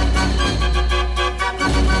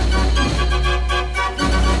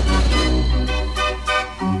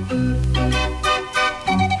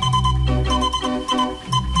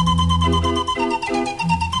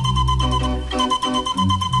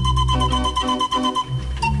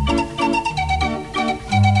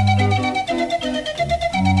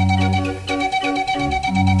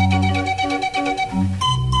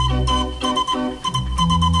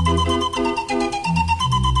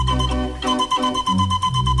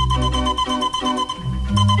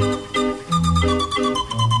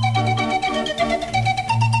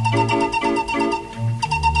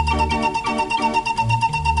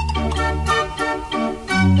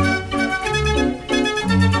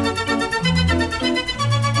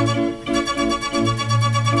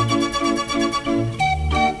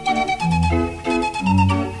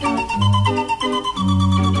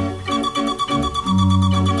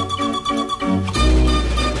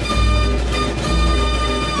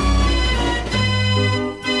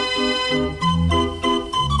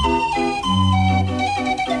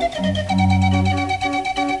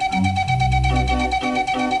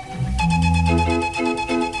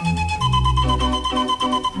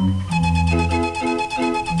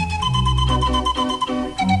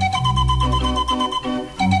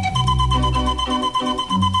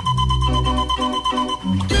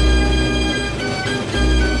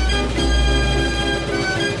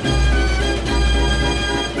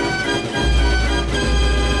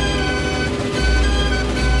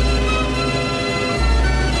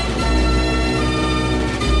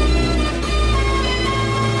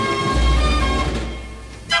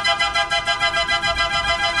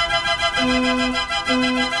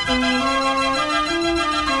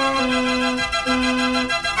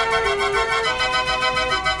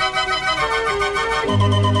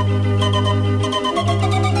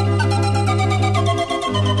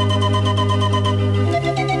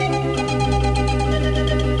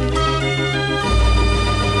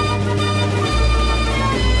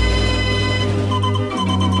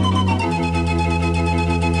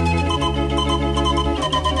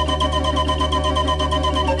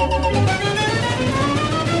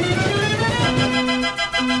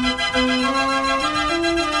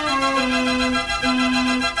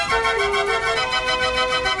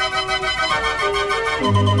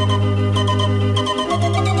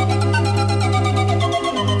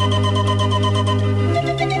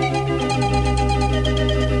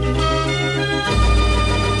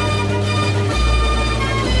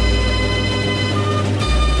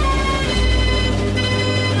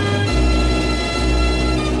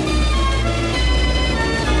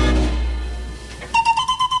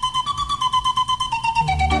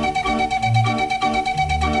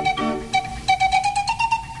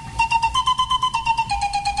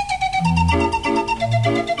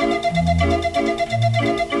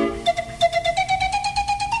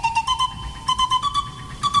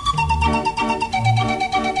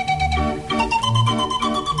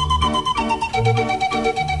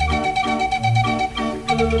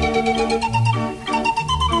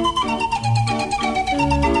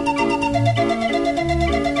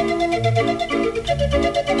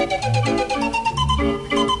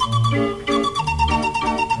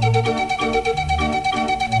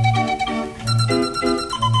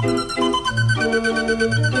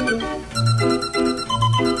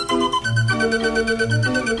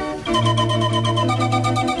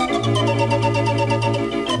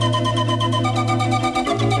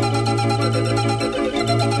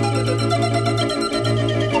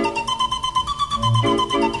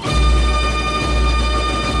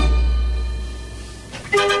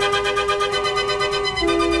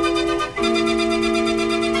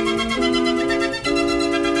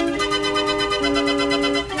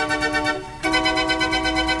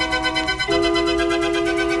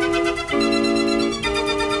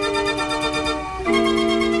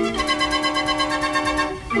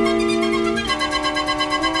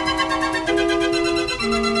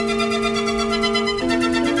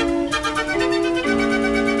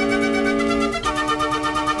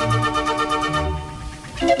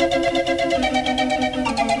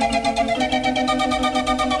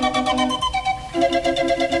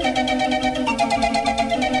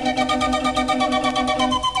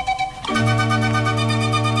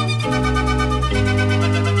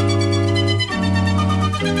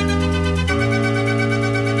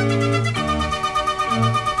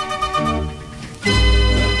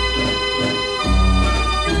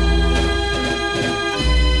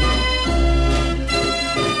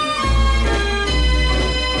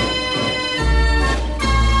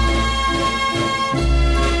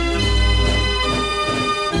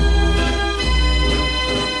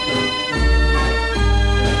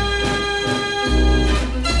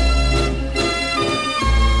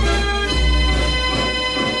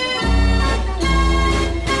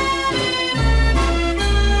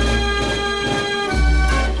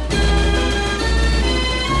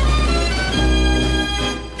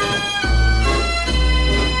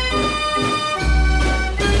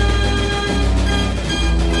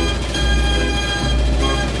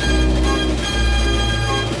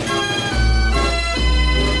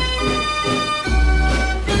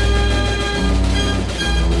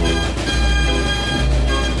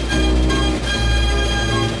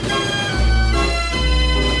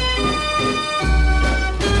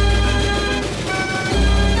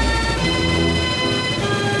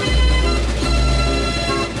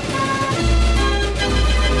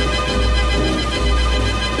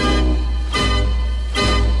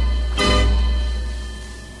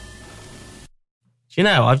 You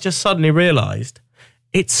know, I've just suddenly realised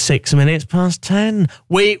it's 6 minutes past 10.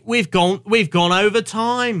 We've gone over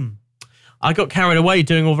time. I got carried away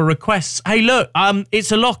doing all the requests. Hey, look,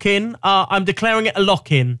 it's a lock-in. I'm declaring it a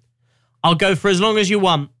lock-in. I'll go for as long as you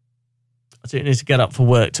want. I do need to get up for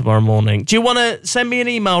work tomorrow morning. Do you want to send me an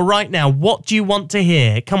email right now? What do you want to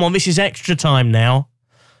hear? Come on, this is extra time now.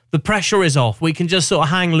 The pressure is off. We can just sort of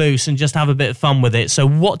hang loose and just have a bit of fun with it. So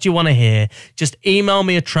what do you want to hear? Just email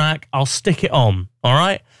me a track. I'll stick it on. All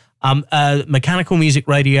right?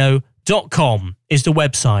 mechanicalmusicradio.com is the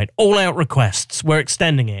website. All out requests. We're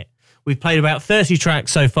extending it. We've played about 30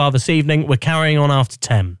 tracks so far this evening. We're carrying on after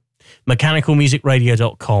 10.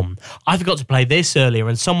 mechanicalmusicradio.com. I forgot to play this earlier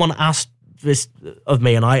and someone asked this of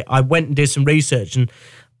me and I went and did some research and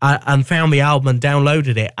and found the album and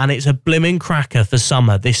downloaded it, and it's a blimmin' cracker for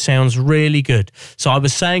summer. This sounds really good. So I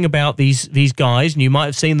was saying about these guys, and you might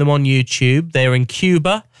have seen them on YouTube. They're in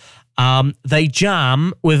Cuba. They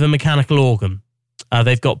jam with a mechanical organ.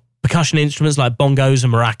 They've got percussion instruments like bongos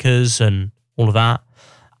and maracas and all of that.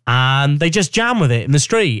 And they just jam with it in the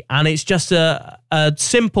street. And it's just a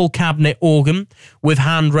simple cabinet organ with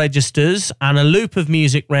hand registers and a loop of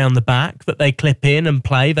music round the back that they clip in and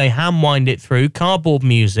play. They hand wind it through, cardboard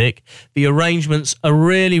music. The arrangements are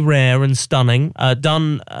really rare and stunning,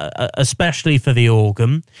 done especially for the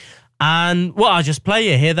organ. And, well, I just play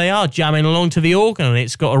it. Here they are, jamming along to the organ, and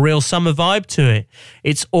it's got a real summer vibe to it.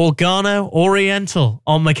 It's Organo Oriental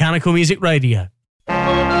on Mechanical Music Radio.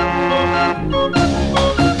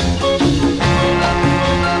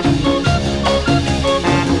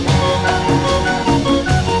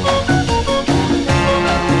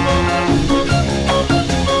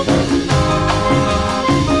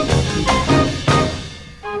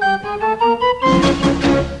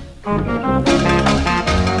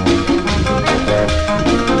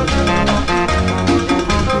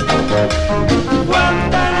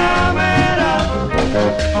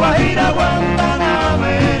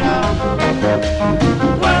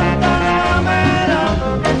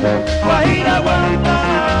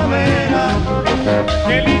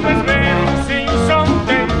 Qué lindo es ver un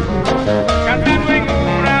sinsonte cantando en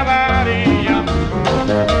una varilla.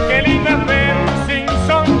 Qué lindo es ver un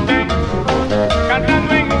sinsonte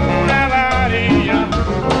cantando en una varilla.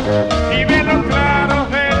 Y ver los claros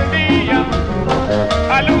del día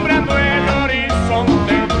alumbrando el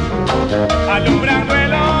horizonte, alumbrando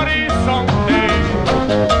el horizonte.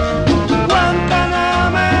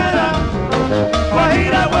 Guantanamera,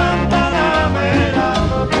 Guajira Guantanamera.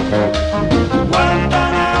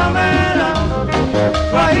 Guantanamera,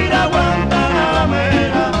 Guajira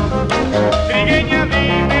Guantanamera. Trigueña,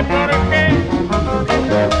 dime por qué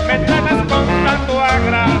me tratas con tanto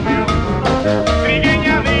agravio.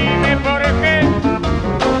 Trigueña, dime por qué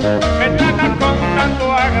me tratas con tanto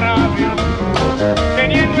agravio.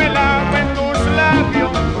 Teniendo el agua en tus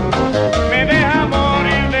labios, me deja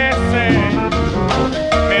morir de sed,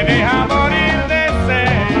 me deja morir de sed.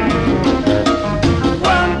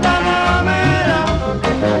 Guantanamera,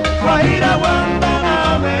 Guajira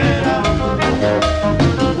Guantanamera.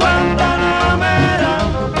 Guantanamera,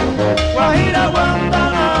 Guajira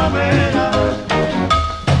Guantanamera.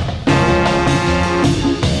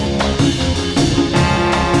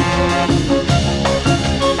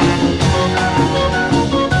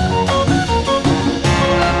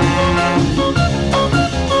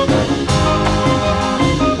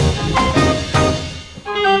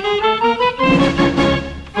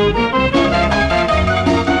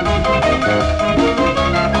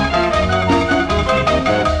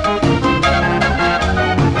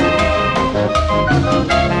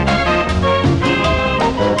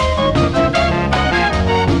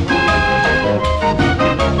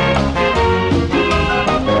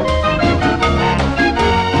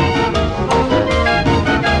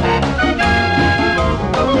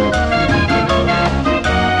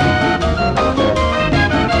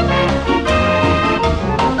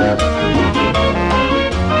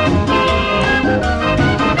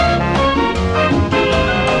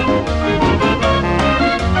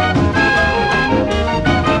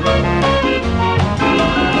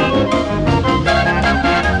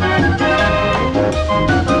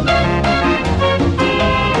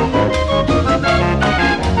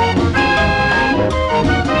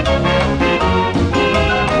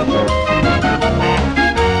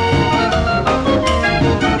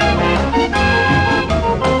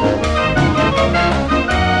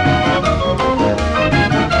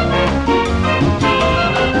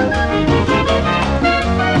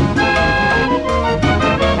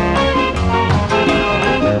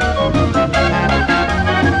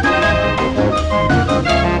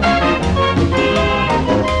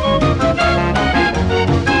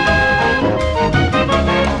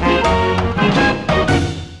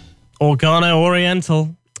 Organo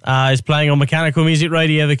Oriental is playing on Mechanical Music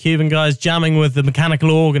Radio. The Cuban guys jamming with the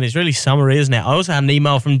mechanical organ. It's really summery, isn't it? I also had an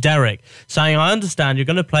email from Derek saying, I understand you're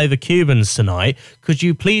going to play the Cubans tonight. Could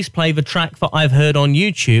you please play the track that I've heard on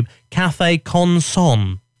YouTube, Café Con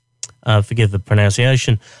Son? Forgive the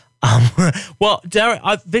pronunciation. Well, Derek,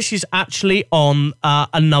 this is actually on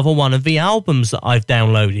another one of the albums that I've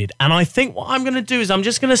downloaded. And I think what I'm going to do is I'm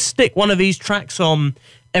just going to stick one of these tracks on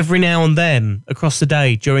every now and then across the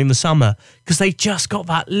day during the summer, because they just got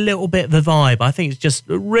that little bit of the vibe. I think it's just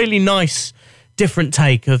a really nice, different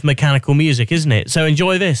take of mechanical music, isn't it? So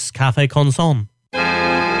enjoy this, Café Con Son.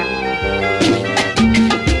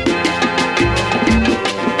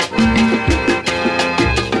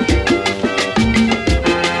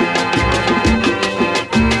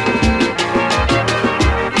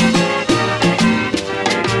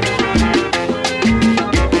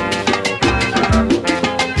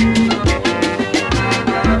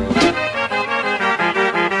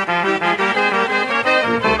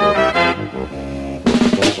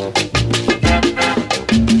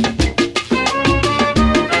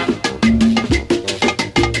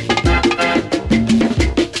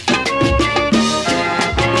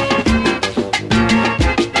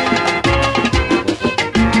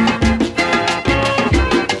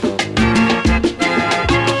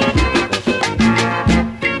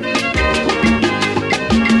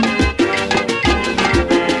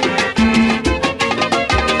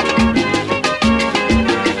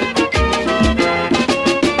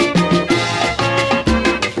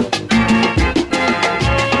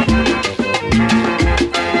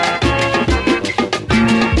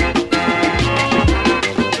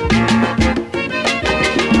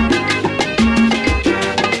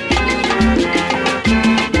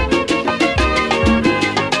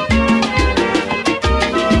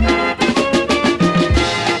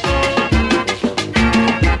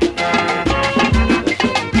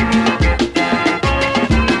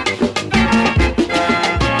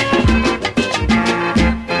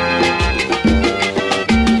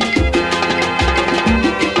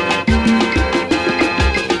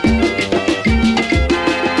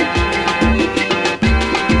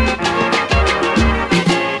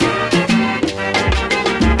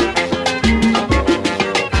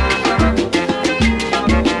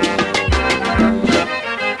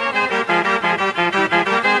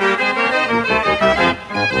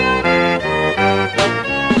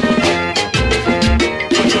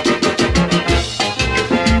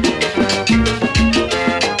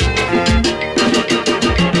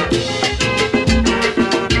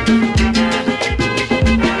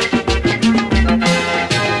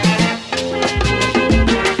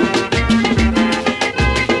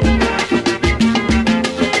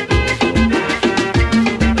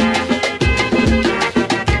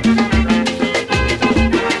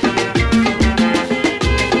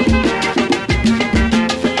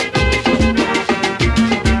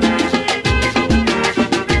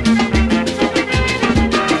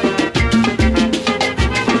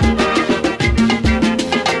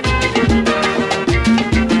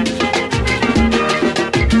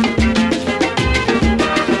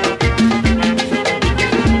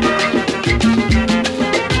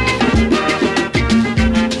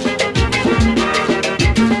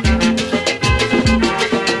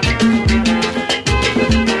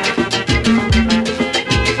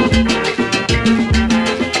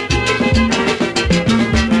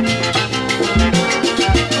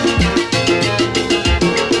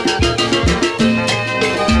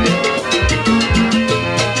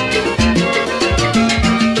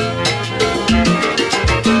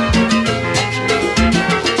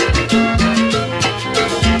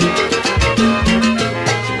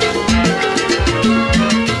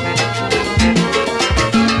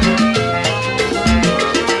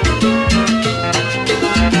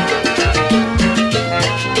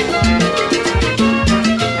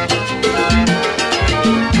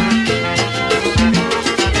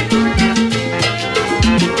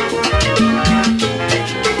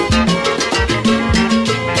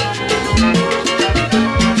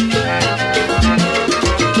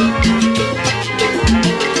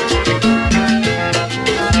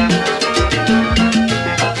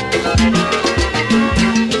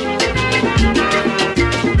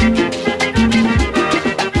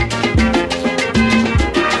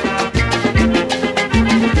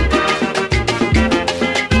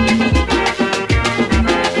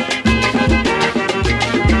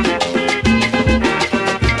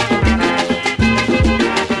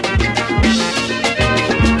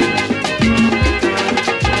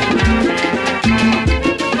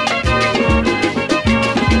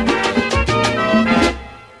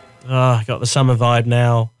 the summer vibe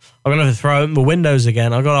now. I'm going to throw open the windows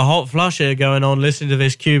again. I've got a hot flusher going on listening to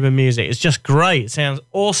this Cuban music. It's just great. It sounds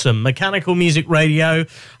awesome. Mechanical Music Radio.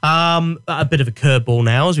 A bit of a curveball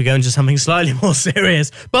now as we go into something slightly more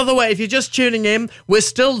serious. By the way, if you're just tuning in, we're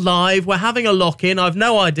still live. We're having a lock-in. I've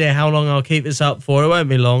no idea how long I'll keep this up for. It won't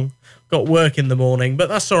be long. Got work in the morning, but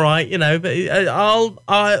that's all right, you know. But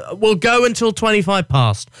we'll go until 25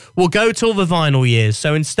 past. We'll go till the vinyl years.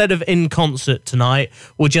 So instead of in concert tonight,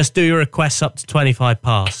 we'll just do your requests up to 25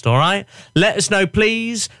 past. All right. Let us know,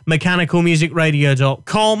 please.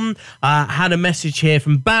 mechanicalmusicradio.com. Had a message here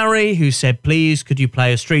from Barry who said, "Please, could you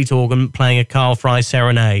play a street organ playing a Carl Fry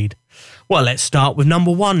serenade?" Well, let's start with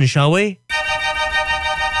number one, shall we?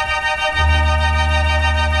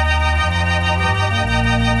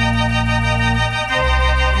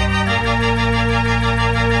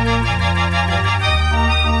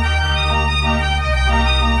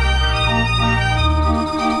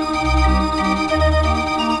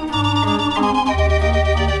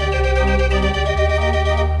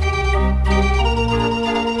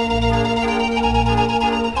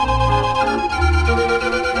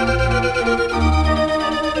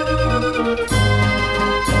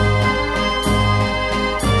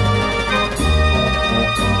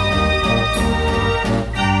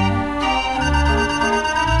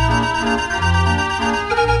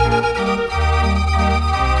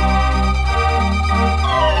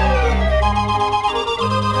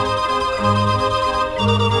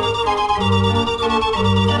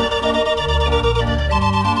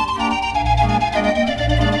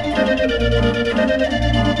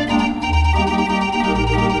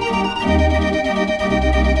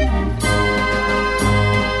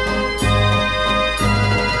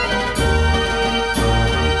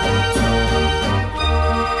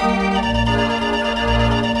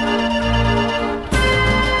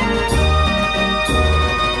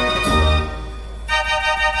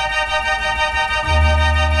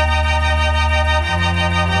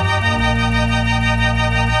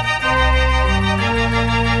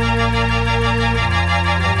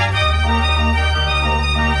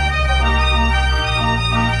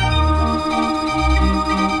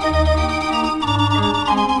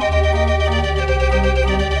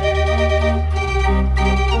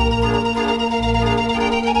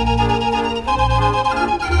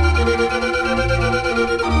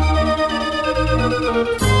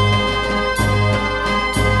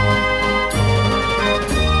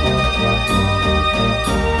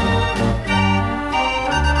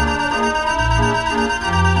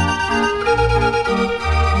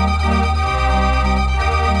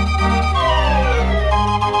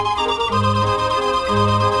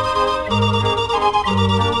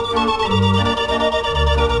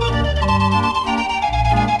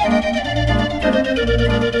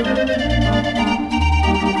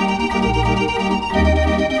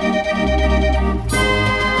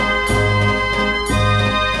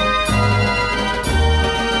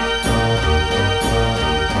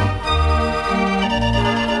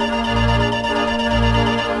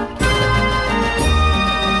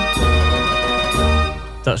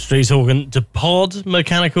 Street organ to Pod,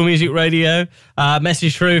 Mechanical Music Radio.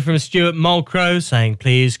 Message through from Stuart Mulcrow saying,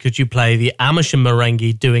 "Please, could you play the Amersham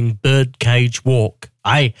Merengue doing Birdcage Walk?"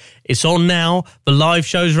 Hey, it's on now. The live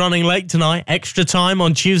show's running late tonight. Extra time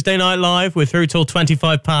on Tuesday Night Live. We're through till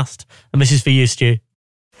 25 past. And this is for you, Stu.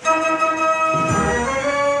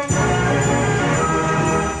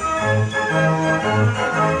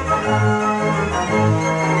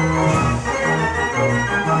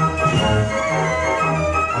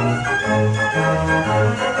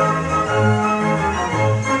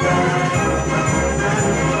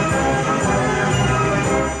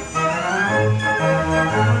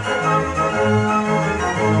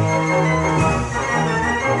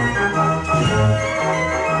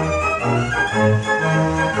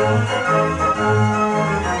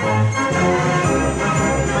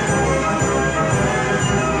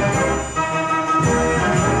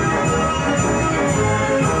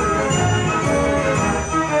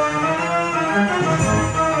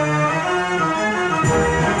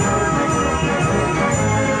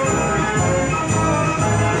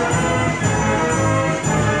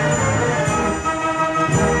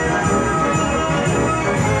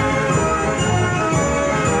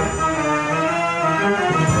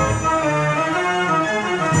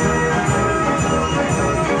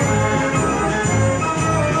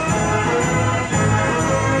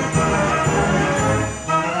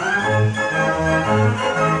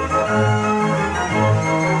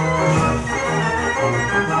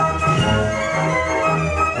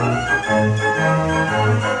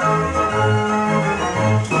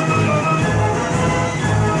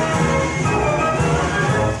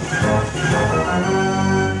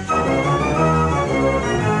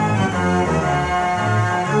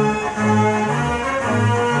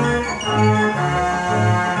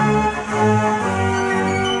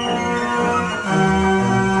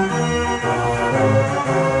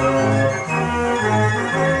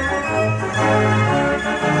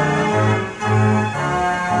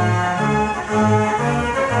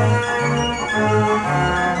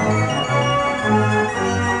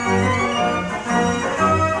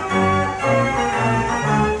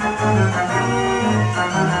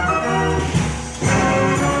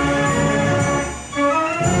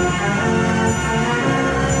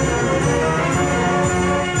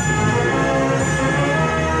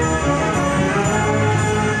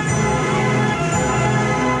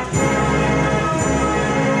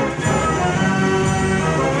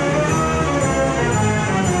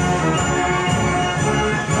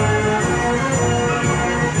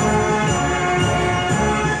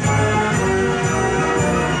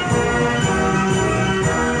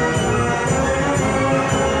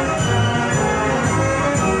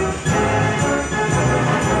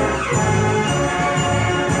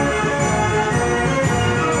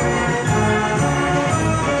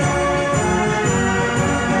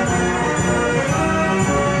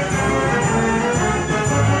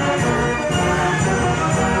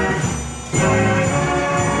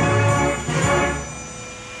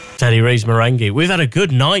 Teddy Reid's Merengue. We've had a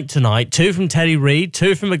good night tonight. 2 from Teddy Reid,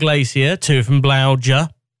 2 from Iglesia, 2 from Blauja.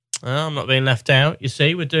 I'm not being left out, you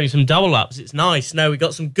see. We're doing some double-ups. It's nice. No, we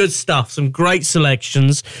got some good stuff, some great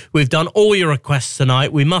selections. We've done all your requests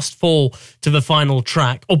tonight. We must fall to the final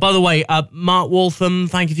track. Oh, by the way, Mark Waltham,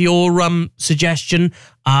 thank you for your suggestion.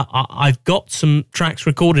 I've got some tracks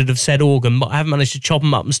recorded of said organ, but I haven't managed to chop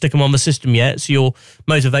them up and stick them on the system yet, so you'll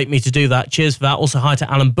motivate me to do that. Cheers for that. Also, hi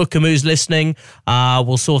to Alan Bookham, who's listening.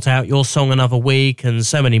 We'll sort out your song another week and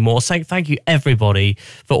so many more. So thank you, everybody,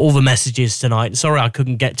 for all the messages tonight. Sorry I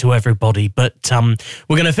couldn't get to everybody, but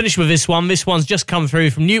we're going to finish with this one. This one's just come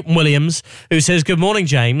through from Newton Williams, who says, "Good morning,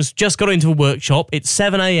 James. Just got into a workshop. It's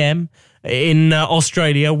 7 a.m. in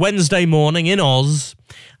Australia, Wednesday morning in Oz.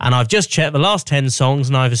 And I've just checked the last 10 songs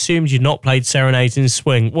and I've assumed you'd not played Serenades in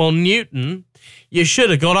Swing." Well, Newton, you should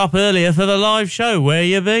have got up earlier for the live show. Where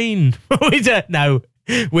you been? No,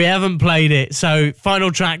 we haven't played it. So,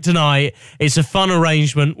 final track tonight. It's a fun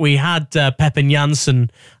arrangement. We had Pepin Janssen,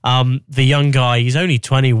 the young guy. He's only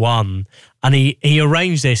 21. And he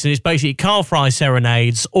arranged this. And it's basically Carl Fry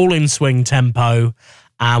Serenades, all in swing tempo.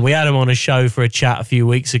 And we had him on a show for a chat a few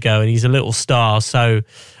weeks ago, and he's a little star. So,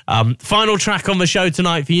 final track on the show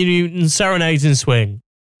tonight for you, Newton, Serenades in Swing.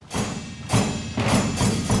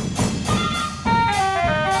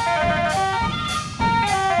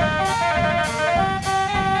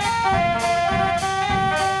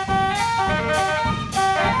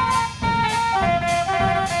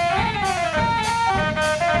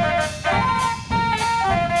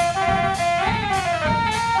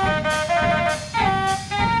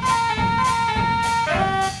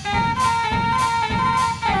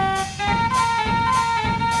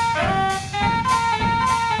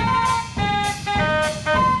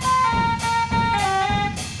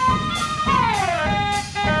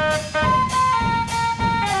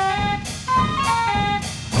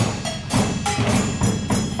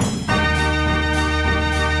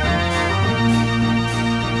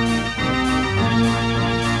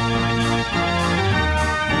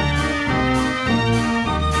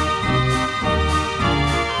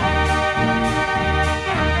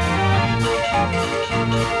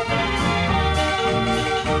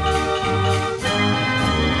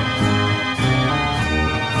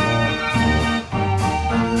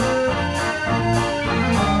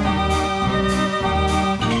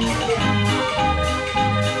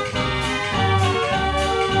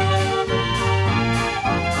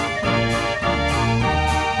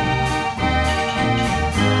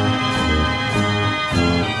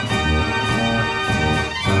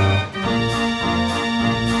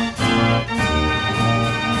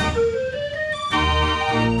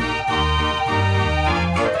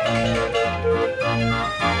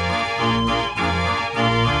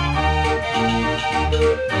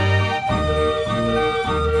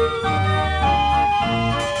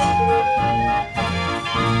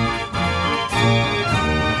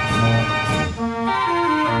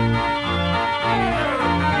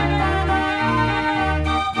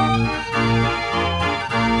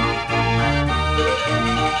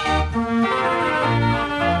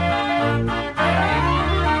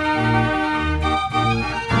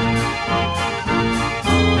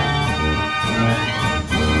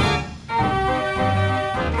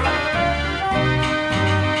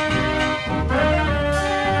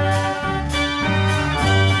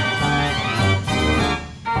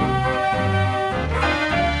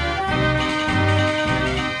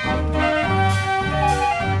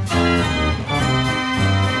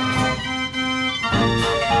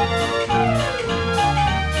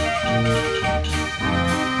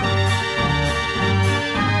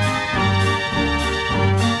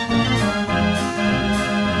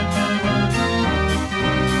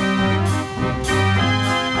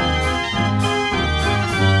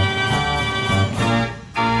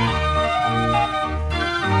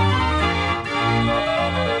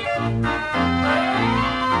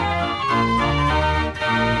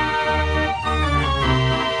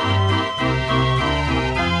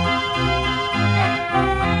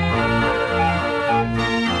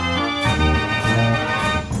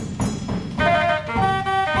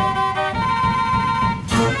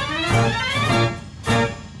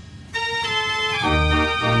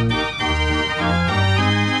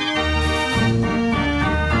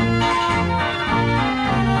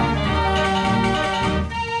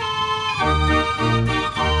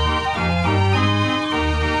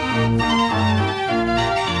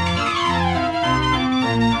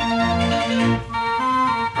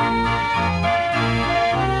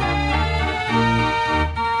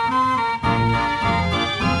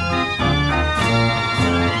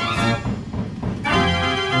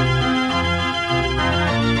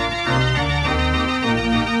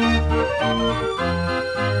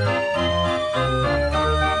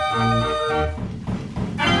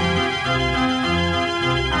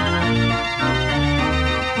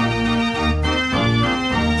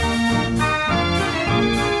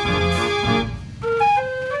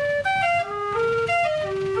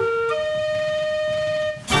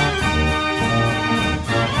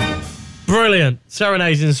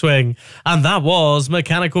 Serenades in Swing. And that was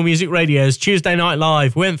Mechanical Music Radio's Tuesday Night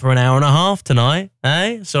Live. Went for an hour and a half tonight.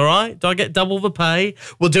 Eh? It's all right. Do I get double the pay?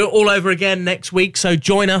 We'll do it all over again next week, so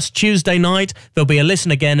join us Tuesday night. There'll be a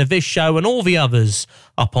listen again of this show and all the others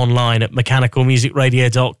up online at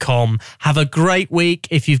mechanicalmusicradio.com. Have a great week.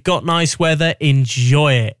 If you've got nice weather,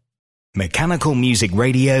 enjoy it. Mechanical Music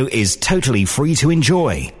Radio is totally free to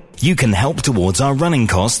enjoy. You can help towards our running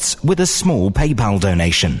costs with a small PayPal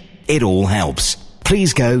donation. It all helps.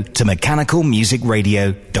 Please go to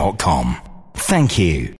mechanicalmusicradio.com. Thank you.